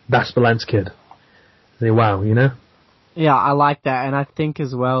say, "That's Bülent's kid." Say, "Wow," you know. Yeah, I like that, and I think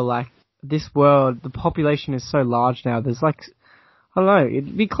as well, like, this world, the population is so large now, there's like, I don't know,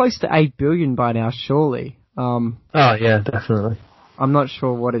 it'd be close to 8 billion by now, surely. Oh yeah, definitely. I'm not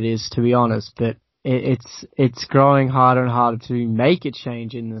sure what it is, to be honest, but it's growing harder and harder to make a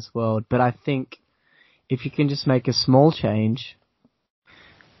change in this world. But I think if you can just make a small change,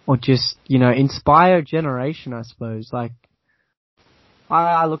 or just, you know, inspire a generation, I suppose. Like,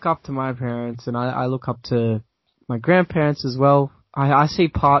 I look up to my parents, and I look up to my grandparents as well. I see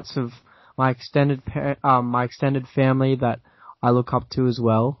parts of my extended family that I look up to as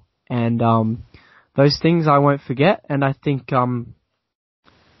well, and those things I won't forget. And I think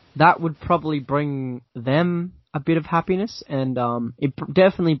that would probably bring them a bit of happiness, and it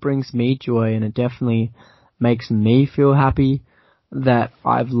definitely brings me joy, and it definitely makes me feel happy that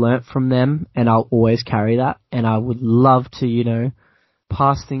I've learnt from them, and I'll always carry that. And I would love to, you know,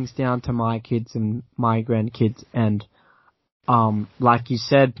 pass things down to my kids and my grandkids, and like you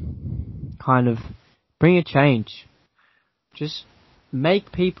said, kind of bring a change. Just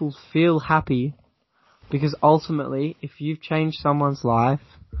make people feel happy, because ultimately, if you've changed someone's life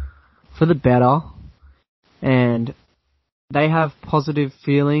for the better, and they have positive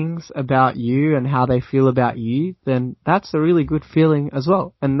feelings about you and how they feel about you, then that's a really good feeling as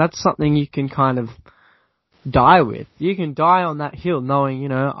well. And that's something you can kind of die with. You can die on that hill knowing, you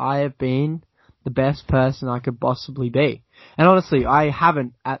know, I have been the best person I could possibly be. And honestly, I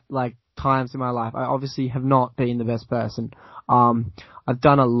haven't at like times in my life. I obviously have not been the best person. I've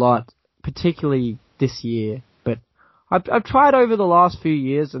done a lot, particularly this year, but I've tried over the last few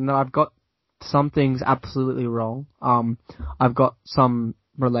years, and I've got some things absolutely wrong. I've got some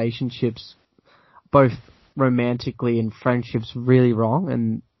relationships, both romantically and friendships, really wrong,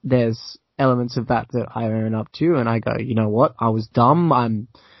 and there's elements of that I own up to, and I go, you know what, I was dumb.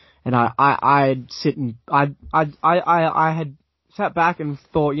 I'd sit and I had sat back and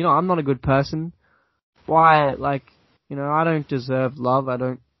thought, you know, I'm not a good person. Why, like, you know, I don't deserve love. I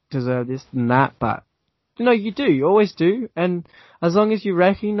don't deserve this and that, but you know, you do. You always do. And as long as you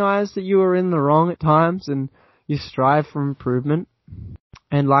recognize that you are in the wrong at times and you strive for improvement,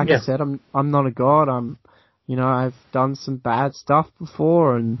 and like I said, I'm not a god. You know, I've done some bad stuff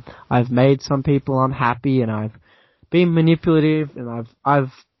before, and I've made some people unhappy, and I've been manipulative, and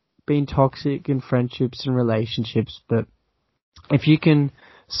I've been toxic in friendships and relationships. But if you can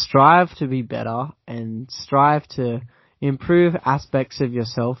strive to be better and strive to improve aspects of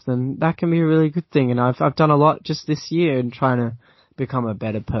yourself, then that can be a really good thing. And I've done a lot just this year in trying to become a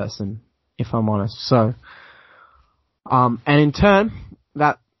better person, if I'm honest. So, and in turn,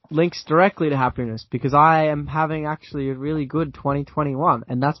 that links directly to happiness, because I am having actually a really good 2021,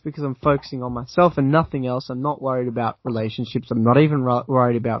 and that's because I'm focusing on myself and nothing else. I'm not worried about relationships. I'm not even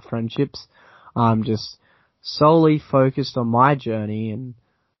worried about friendships. I'm just solely focused on my journey and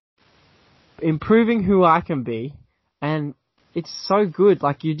improving who I can be. And it's so good.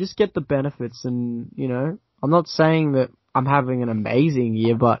 Like, you just get the benefits, and, you know, I'm not saying that I'm having an amazing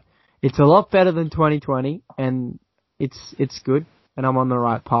year, but it's a lot better than 2020, and it's good, and I'm on the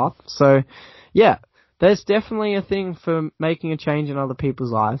right path. So, yeah, there's definitely a thing for making a change in other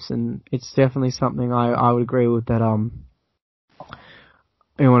people's lives, and it's definitely something I would agree with that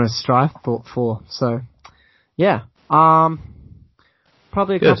we want to strive for. So, yeah,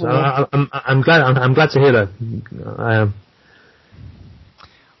 probably a couple more. I'm glad to hear that.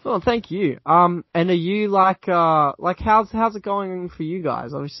 Well, thank you. And are you like how's it going for you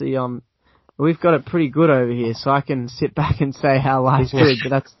guys? Obviously, we've got it pretty good over here, so I can sit back and say how life's good.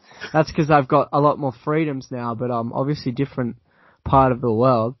 But that's because I've got a lot more freedoms now. But obviously different part of the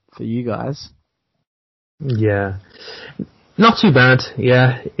world for you guys. Yeah, not too bad.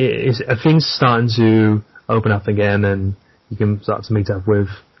 Yeah, things starting to open up again, and you can start to meet up with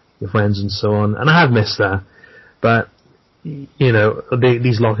your friends and so on. And I have missed that, but you know,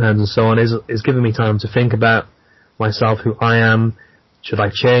 these lockdowns and so on is giving me time to think about myself, who I am. Should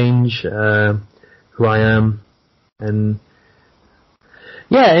I change who I am? And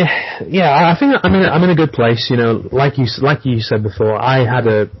I think I'm in a good place. You know, like you said before,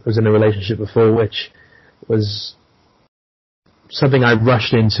 I was in a relationship before, which was something I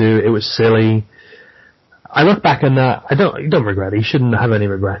rushed into. It was silly. I look back on that. I don't regret it. You shouldn't have any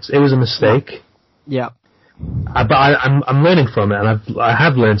regrets. It was a mistake. Yeah. But I'm learning from it, and I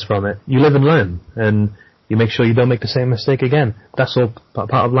have learned from it. You live and learn, and you make sure you don't make the same mistake again. That's all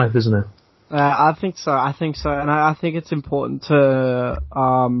part of life, isn't it? I think so, and I think it's important to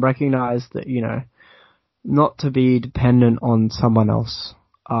recognize that, you know, not to be dependent on someone else.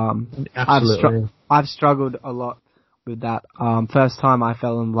 Absolutely. I've struggled a lot with that. First time I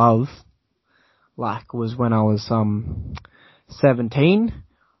fell in love, was when I was 17.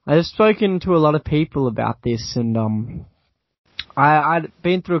 I've spoken to a lot of people about this, and I'd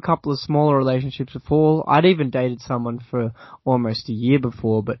been through a couple of smaller relationships before. I'd even dated someone for almost a year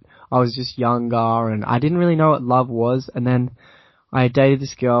before, but I was just younger and I didn't really know what love was. And then I dated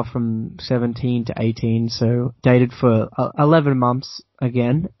this girl from 17 to 18, so dated for 11 months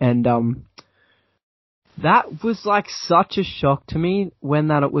again. And that was like such a shock to me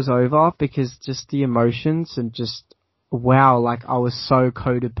when it was over, because just the emotions and just, wow, like I was so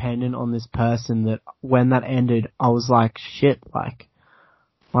codependent on this person that when that ended, I was like, shit, like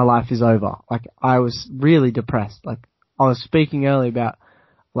my life is over. Like I was really depressed. Like I was speaking earlier about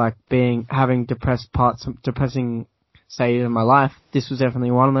like having depressing stages in my life. This was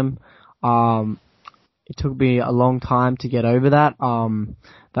definitely one of them. It took me a long time to get over that.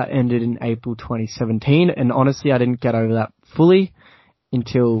 That ended in April 2017, and honestly, I didn't get over that fully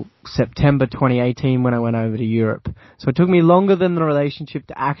until September 2018 when I went over to Europe. So it took me longer than the relationship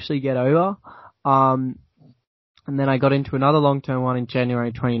to actually get over. And then I got into another long-term one in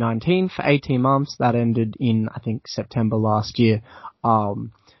January 2019 for 18 months. That ended in, I think, September last year.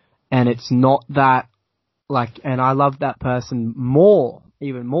 And it's not that, and I love that person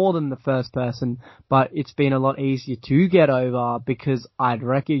even more than the first person, but it's been a lot easier to get over because I'd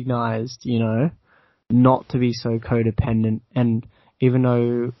recognized, you know, not to be so codependent. And even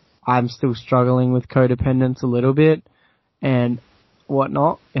though I'm still struggling with codependence a little bit and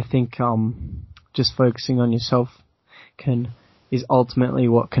whatnot, I think just focusing on yourself is ultimately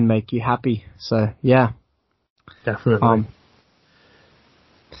what can make you happy. So yeah, definitely.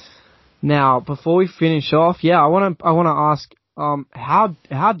 Now, before we finish off, I want to ask,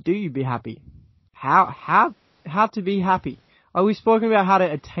 how do you be happy? How to be happy? We've spoken about how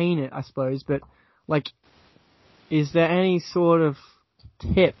to attain it, I suppose, but is there any sort of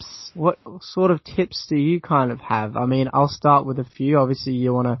tips? What sort of tips do you kind of have? I mean, I'll start with a few. Obviously,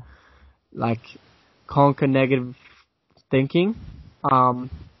 you want to, conquer negative thinking.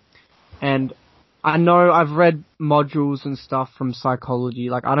 And I know I've read modules and stuff from psychology.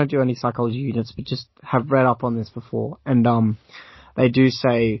 I don't do any psychology units, but just have read up on this before. And, they do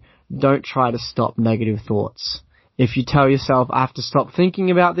say, don't try to stop negative thoughts. If you tell yourself, I have to stop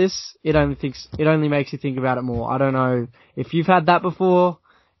thinking about this, it only makes you think about it more. I don't know if you've had that before,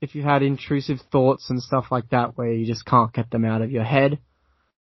 if you've had intrusive thoughts and stuff like that where you just can't get them out of your head.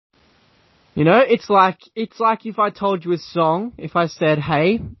 You know, it's like if I told you a song, if I said,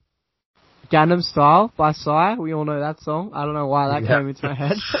 hey, Gangnam Style by Psy, we all know that song. I don't know why that came into my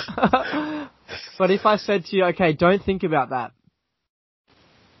head. But if I said to you, okay, don't think about that.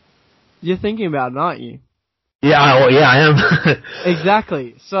 You're thinking about it, aren't you? Yeah, I am.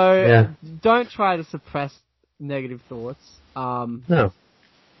 Exactly. So don't try to suppress negative thoughts. No.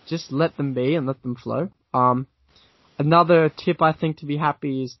 Just let them be and let them flow. Another tip I think to be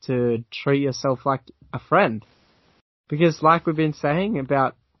happy is to treat yourself like a friend. Because like we've been saying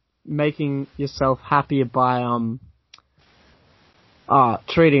about making yourself happier by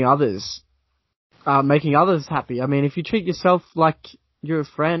treating others, making others happy. I mean, if you treat yourself like you're a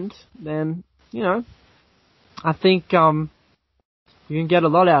friend, then, you know, I think you can get a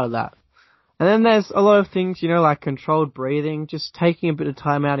lot out of that. And then there's a lot of things, you know, like controlled breathing, just taking a bit of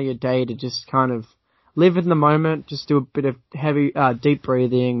time out of your day to just kind of live in the moment, just do a bit of heavy, deep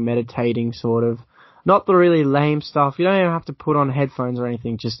breathing, meditating sort of. not the really lame stuff. You don't even have to put on headphones or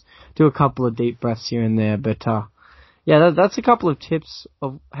anything. Just do a couple of deep breaths here and there. But yeah, that's a couple of tips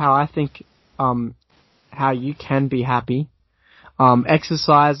of how I think how you can be happy.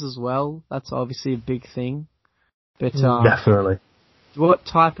 Exercise as well. That's obviously a big thing. But definitely. What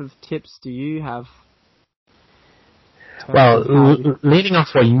type of tips do you have? Well, leading off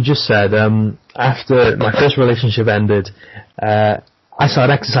what you just said, after my first relationship ended, I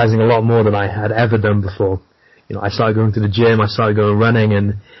started exercising a lot more than I had ever done before. You know, I started going to the gym, I started going running,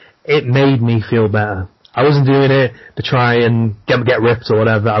 and it made me feel better. I wasn't doing it to try and get ripped or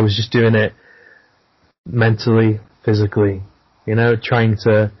whatever. I was just doing it mentally, physically, you know,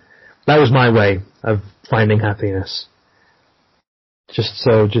 that was my way of finding happiness. Just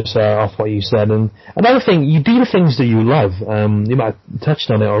off what you said. And another thing, you do the things that you love. You might have touched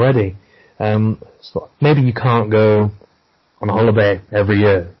on it already. So maybe you can't go on a holiday every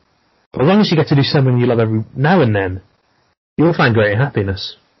year. But as long as you get to do something you love every now and then, you'll find great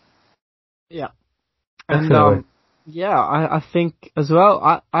happiness. Yeah. Definitely. And, I think as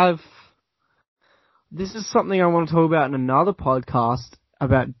well, this is something I want to talk about in another podcast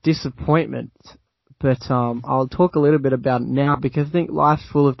about disappointment. But I'll talk a little bit about it now because I think life's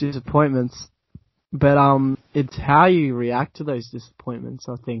full of disappointments. But it's how you react to those disappointments.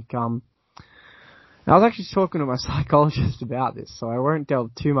 I think I was actually talking to my psychologist about this, so I won't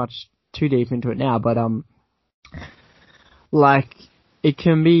delve too deep into it now. But life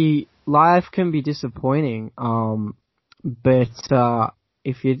can be disappointing. But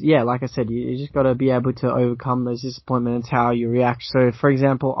if like I said, you just got to be able to overcome those disappointments. How you react. So, for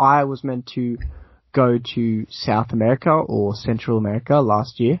example, I was meant to go to South America or Central America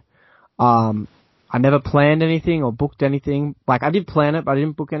last year. I never planned anything or booked anything. Like, I did plan it, but I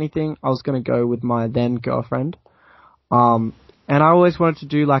didn't book anything. I was going to go with my then girlfriend. And I always wanted to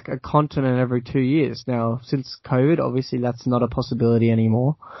do like a continent every 2 years. Now, since COVID, obviously that's not a possibility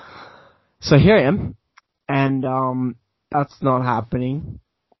anymore. So here I am. And, that's not happening.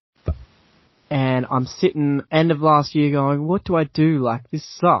 And I'm sitting end of last year going, what do I do? Like, this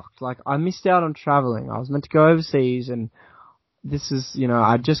sucked. Like, I missed out on traveling. I was meant to go overseas, and this is, you know,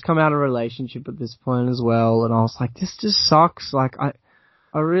 I'd just come out of a relationship at this point as well, and I was like, this just sucks. Like, I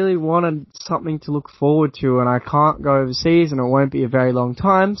really wanted something to look forward to, and I can't go overseas, and it won't be a very long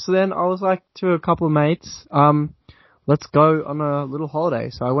time. So then I was like to a couple of mates, let's go on a little holiday.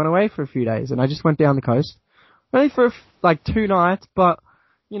 So I went away for a few days, and I just went down the coast. Only for, 2 nights, but,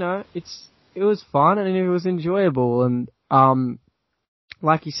 you know, it was fun and it was enjoyable. And,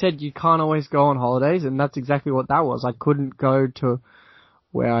 like you said, you can't always go on holidays, and that's exactly what that was. I couldn't go to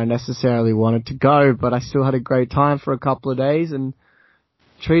where I necessarily wanted to go, but I still had a great time for a couple of days and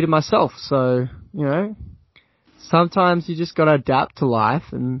treated myself. So, you know, sometimes you just gotta adapt to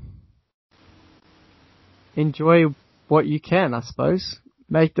life and enjoy what you can, I suppose.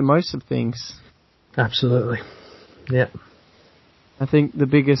 Make the most of things. Absolutely. Yeah. I think the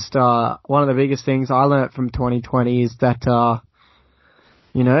biggest, one of the biggest things I learnt from 2020 is that,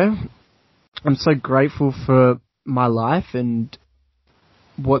 you know, I'm so grateful for my life and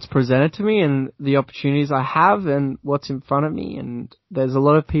what's presented to me and the opportunities I have and what's in front of me. And there's a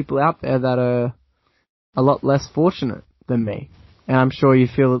lot of people out there that are a lot less fortunate than me. And I'm sure you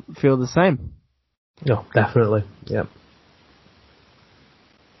feel the same. No, definitely. Yep.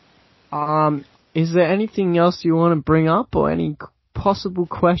 Is there anything else you want to bring up or any possible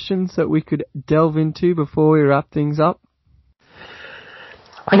questions that we could delve into before we wrap things up?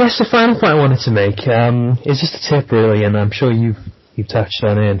 I guess the final point I wanted to make is just a tip, really, and I'm sure you've touched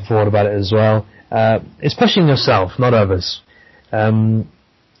on it and thought about it as well. It's pushing yourself, not others. And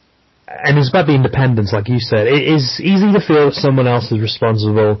it's about the independence, like you said. It is easy to feel that someone else is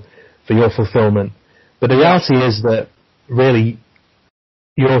responsible for your fulfillment, but the reality is that really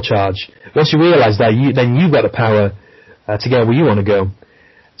your charge. Once you realise that, then you've got the power to get where you want to go.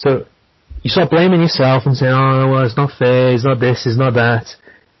 So you start blaming yourself and saying, oh, well, it's not fair, it's not this, it's not that.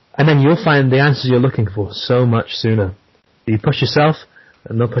 And then you'll find the answers you're looking for so much sooner. You push yourself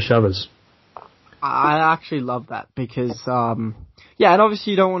and they'll push others. I actually love that because, and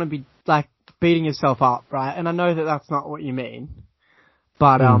obviously you don't want to be, like, beating yourself up, right? And I know that that's not what you mean.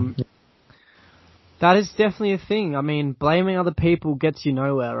 But, that is definitely a thing. I mean, blaming other people gets you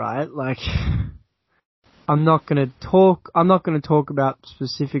nowhere, right? Like, I'm not gonna talk about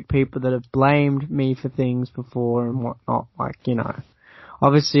specific people that have blamed me for things before and whatnot. Like, you know,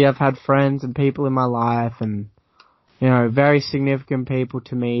 obviously I've had friends and people in my life and, you know, very significant people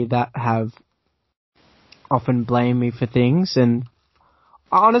to me that have often blamed me for things. And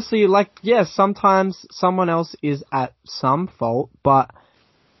honestly, like, yes, sometimes someone else is at some fault, but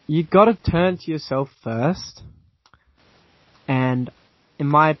you gotta turn to yourself first. And in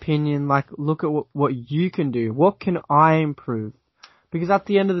my opinion, like, look at what you can do. What can I improve? Because at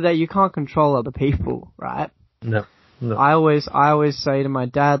the end of the day, you can't control other people, right? No. I always say to my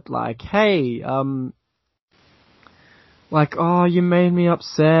dad, like, hey, like, oh, you made me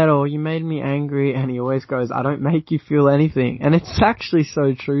upset or you made me angry, and he always goes, I don't make you feel anything. And it's actually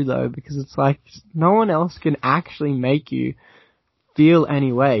so true though, because it's like, no one else can actually make you feel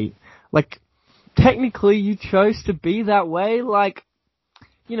any way. Like, technically you chose to be that way. Like,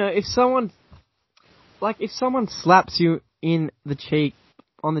 you know, if someone slaps you on the cheek,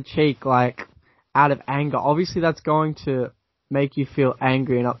 like, out of anger, obviously that's going to make you feel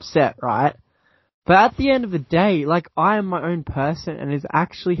angry and upset, right? But at the end of the day, like, I am my own person, and it's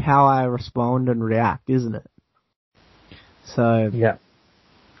actually how I respond and react, isn't it? So yeah,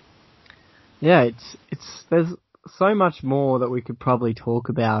 it's there's so much more that we could probably talk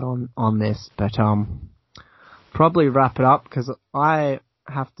about on this, but probably wrap it up because I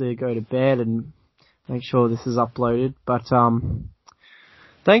have to go to bed and make sure this is uploaded. But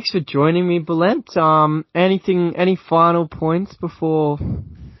thanks for joining me, Bulent. Any final points before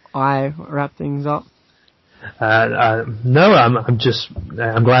I wrap things up? No, I'm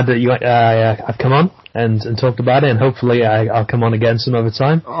glad that I've come on and talked about it, and hopefully I'll come on again some other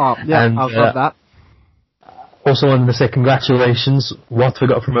time. Oh, yeah, and, I've got that. Also wanted to say congratulations, Watford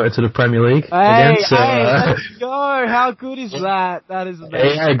got promoted to the Premier League again. So, let's go! How good is that? That is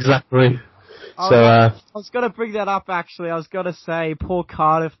amazing. Yeah, exactly. I was going to bring that up, actually. I was going to say, poor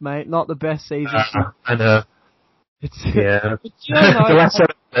Cardiff, mate. Not the best season. I know. Yeah.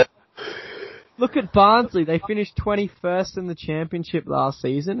 Look at Barnsley. They finished 21st in the Championship last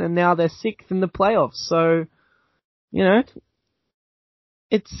season, and now they're 6th in the playoffs. So, you know,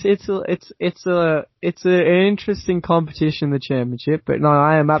 it's an interesting competition, the Championship. But no,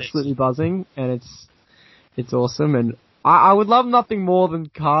 I am absolutely buzzing, and it's awesome. And I would love nothing more than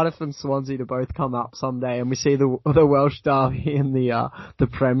Cardiff and Swansea to both come up someday, and we see the Welsh derby in the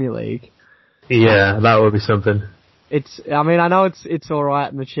Premier League. Yeah, that would be something. I know it's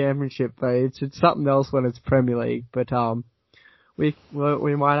alright in the Championship, but it's something else when it's Premier League. But we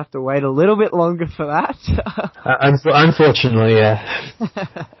might have to wait a little bit longer for that. Unfortunately, yeah.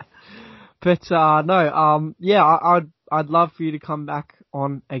 But no, yeah, I'd love for you to come back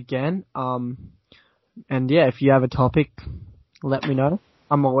on again. And yeah, if you have a topic, let me know.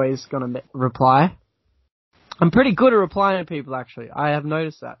 I'm always gonna reply. I'm pretty good at replying to people, actually. I have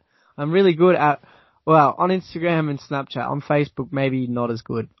noticed that. I'm really good at, well, on Instagram and Snapchat. On Facebook, maybe not as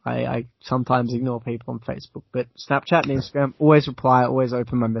good. I sometimes ignore people on Facebook, but Snapchat and Instagram, always reply, always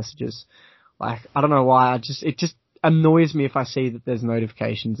open my messages. Like, I don't know why, it just annoys me if I see that there's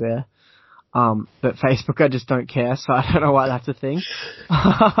notifications there. But Facebook, I just don't care, so I don't know why that's a thing.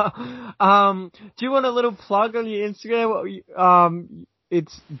 Do you want a little plug on your Instagram?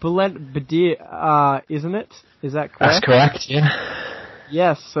 It's Bulent Bedir, isn't it? Is that correct? That's correct, yeah.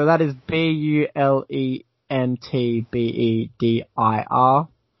 Yes, so that is BULENTBEDIR.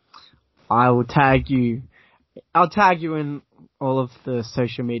 I'll tag you in all of the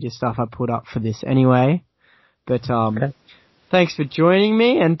social media stuff I put up for this anyway. But, okay. Thanks for joining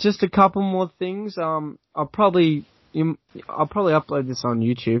me, and just a couple more things. I'll probably upload this on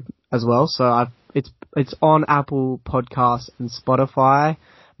YouTube as well. So it's on Apple Podcasts and Spotify.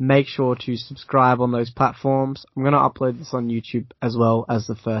 Make sure to subscribe on those platforms. I'm gonna upload this on YouTube as well as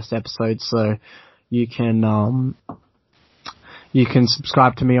the first episode, so you can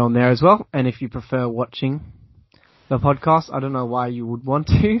subscribe to me on there as well. And if you prefer watching the podcast, I don't know why you would want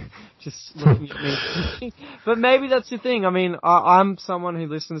to, just looking at me. But maybe that's your thing. I mean, I'm someone who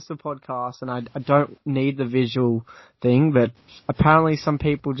listens to podcasts, and I don't need the visual thing, but apparently some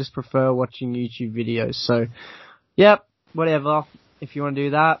people just prefer watching YouTube videos. So, yep, whatever. If you want to do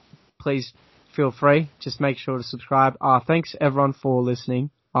that, please feel free. Just make sure to subscribe. Thanks everyone for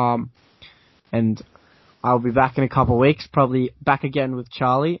listening. And I'll be back in a couple of weeks, probably back again with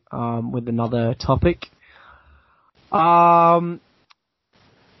Charlie, with another topic. And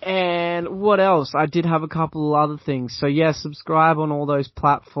what else? I did have a couple of other things. So yeah, subscribe on all those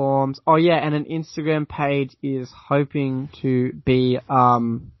platforms. Oh yeah, and an Instagram page is hoping to be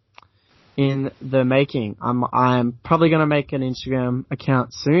in the making. I'm probably gonna make an Instagram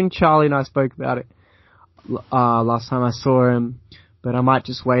account soon. Charlie and I spoke about it last time I saw him, but I might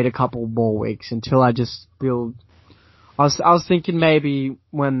just wait a couple more weeks until I just build. I was thinking maybe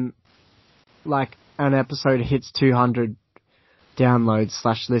when like an episode hits 200 downloads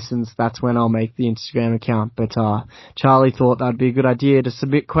 / listens, that's when I'll make the Instagram account. But Charlie thought that'd be a good idea to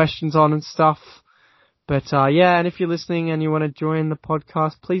submit questions on and stuff. But yeah, and if you're listening and you want to join the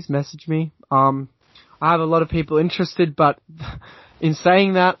podcast, please message me. I have a lot of people interested, but in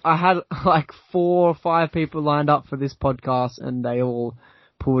saying that, I had like 4 or 5 people lined up for this podcast, and they all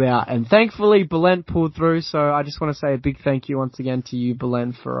pulled out. And thankfully, Belen pulled through. So I just want to say a big thank you once again to you,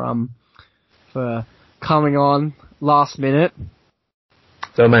 Belen, for coming on last minute.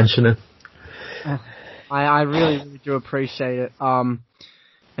 Don't mention it. I really, really do appreciate it. And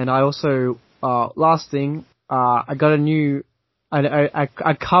I also, last thing, I got a new,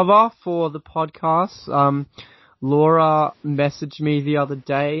 a cover for the podcast. Laura messaged me the other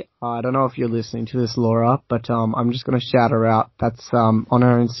day. I don't know if you're listening to this, Laura, but I'm just going to shout her out. That's on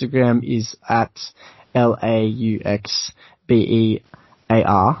her Instagram is at LAUXBEAR.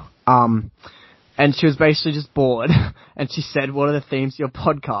 And she was basically just bored, and she said, "What are the themes of your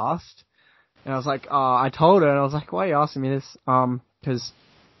podcast?" And I was like, I told her, and I was like, "Why are you asking me this?"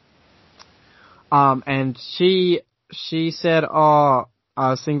 And she said, "Oh, I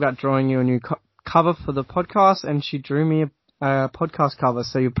was thinking about drawing you a new cover for the podcast," and she drew me a podcast cover.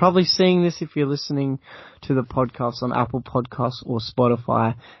 So you're probably seeing this if you're listening to the podcast on Apple Podcasts or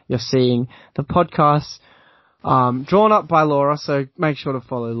Spotify. You're seeing the podcast drawn up by Laura. So make sure to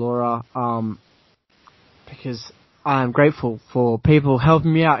follow Laura because I am grateful for people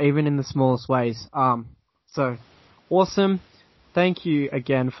helping me out even in the smallest ways. So awesome. Thank you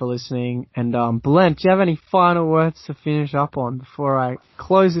again for listening. And Belen, do you have any final words to finish up on before I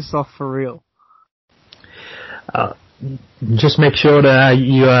close this off for real? Just make sure that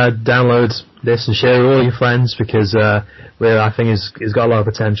you download this and share it with all your friends because really I think it's got a lot of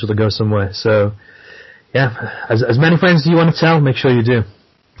potential to go somewhere. So yeah, as many friends as you want to tell, make sure you do.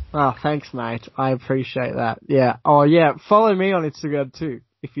 Oh, thanks, mate. I appreciate that. Yeah. Oh, yeah. Follow me on Instagram too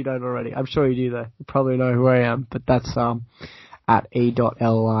if you don't already. I'm sure you do though. You probably know who I am, but that's at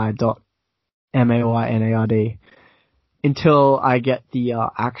e.li.maynard until I get the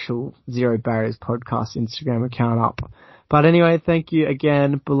actual Zero Barriers podcast Instagram account up. But anyway, thank you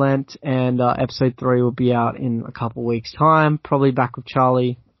again, Bulent, and episode 3 will be out in a couple weeks' time, probably back with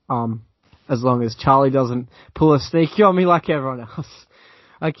Charlie, as long as Charlie doesn't pull a sneaky on me like everyone else.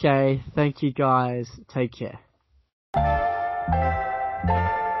 Okay, thank you guys. Take care.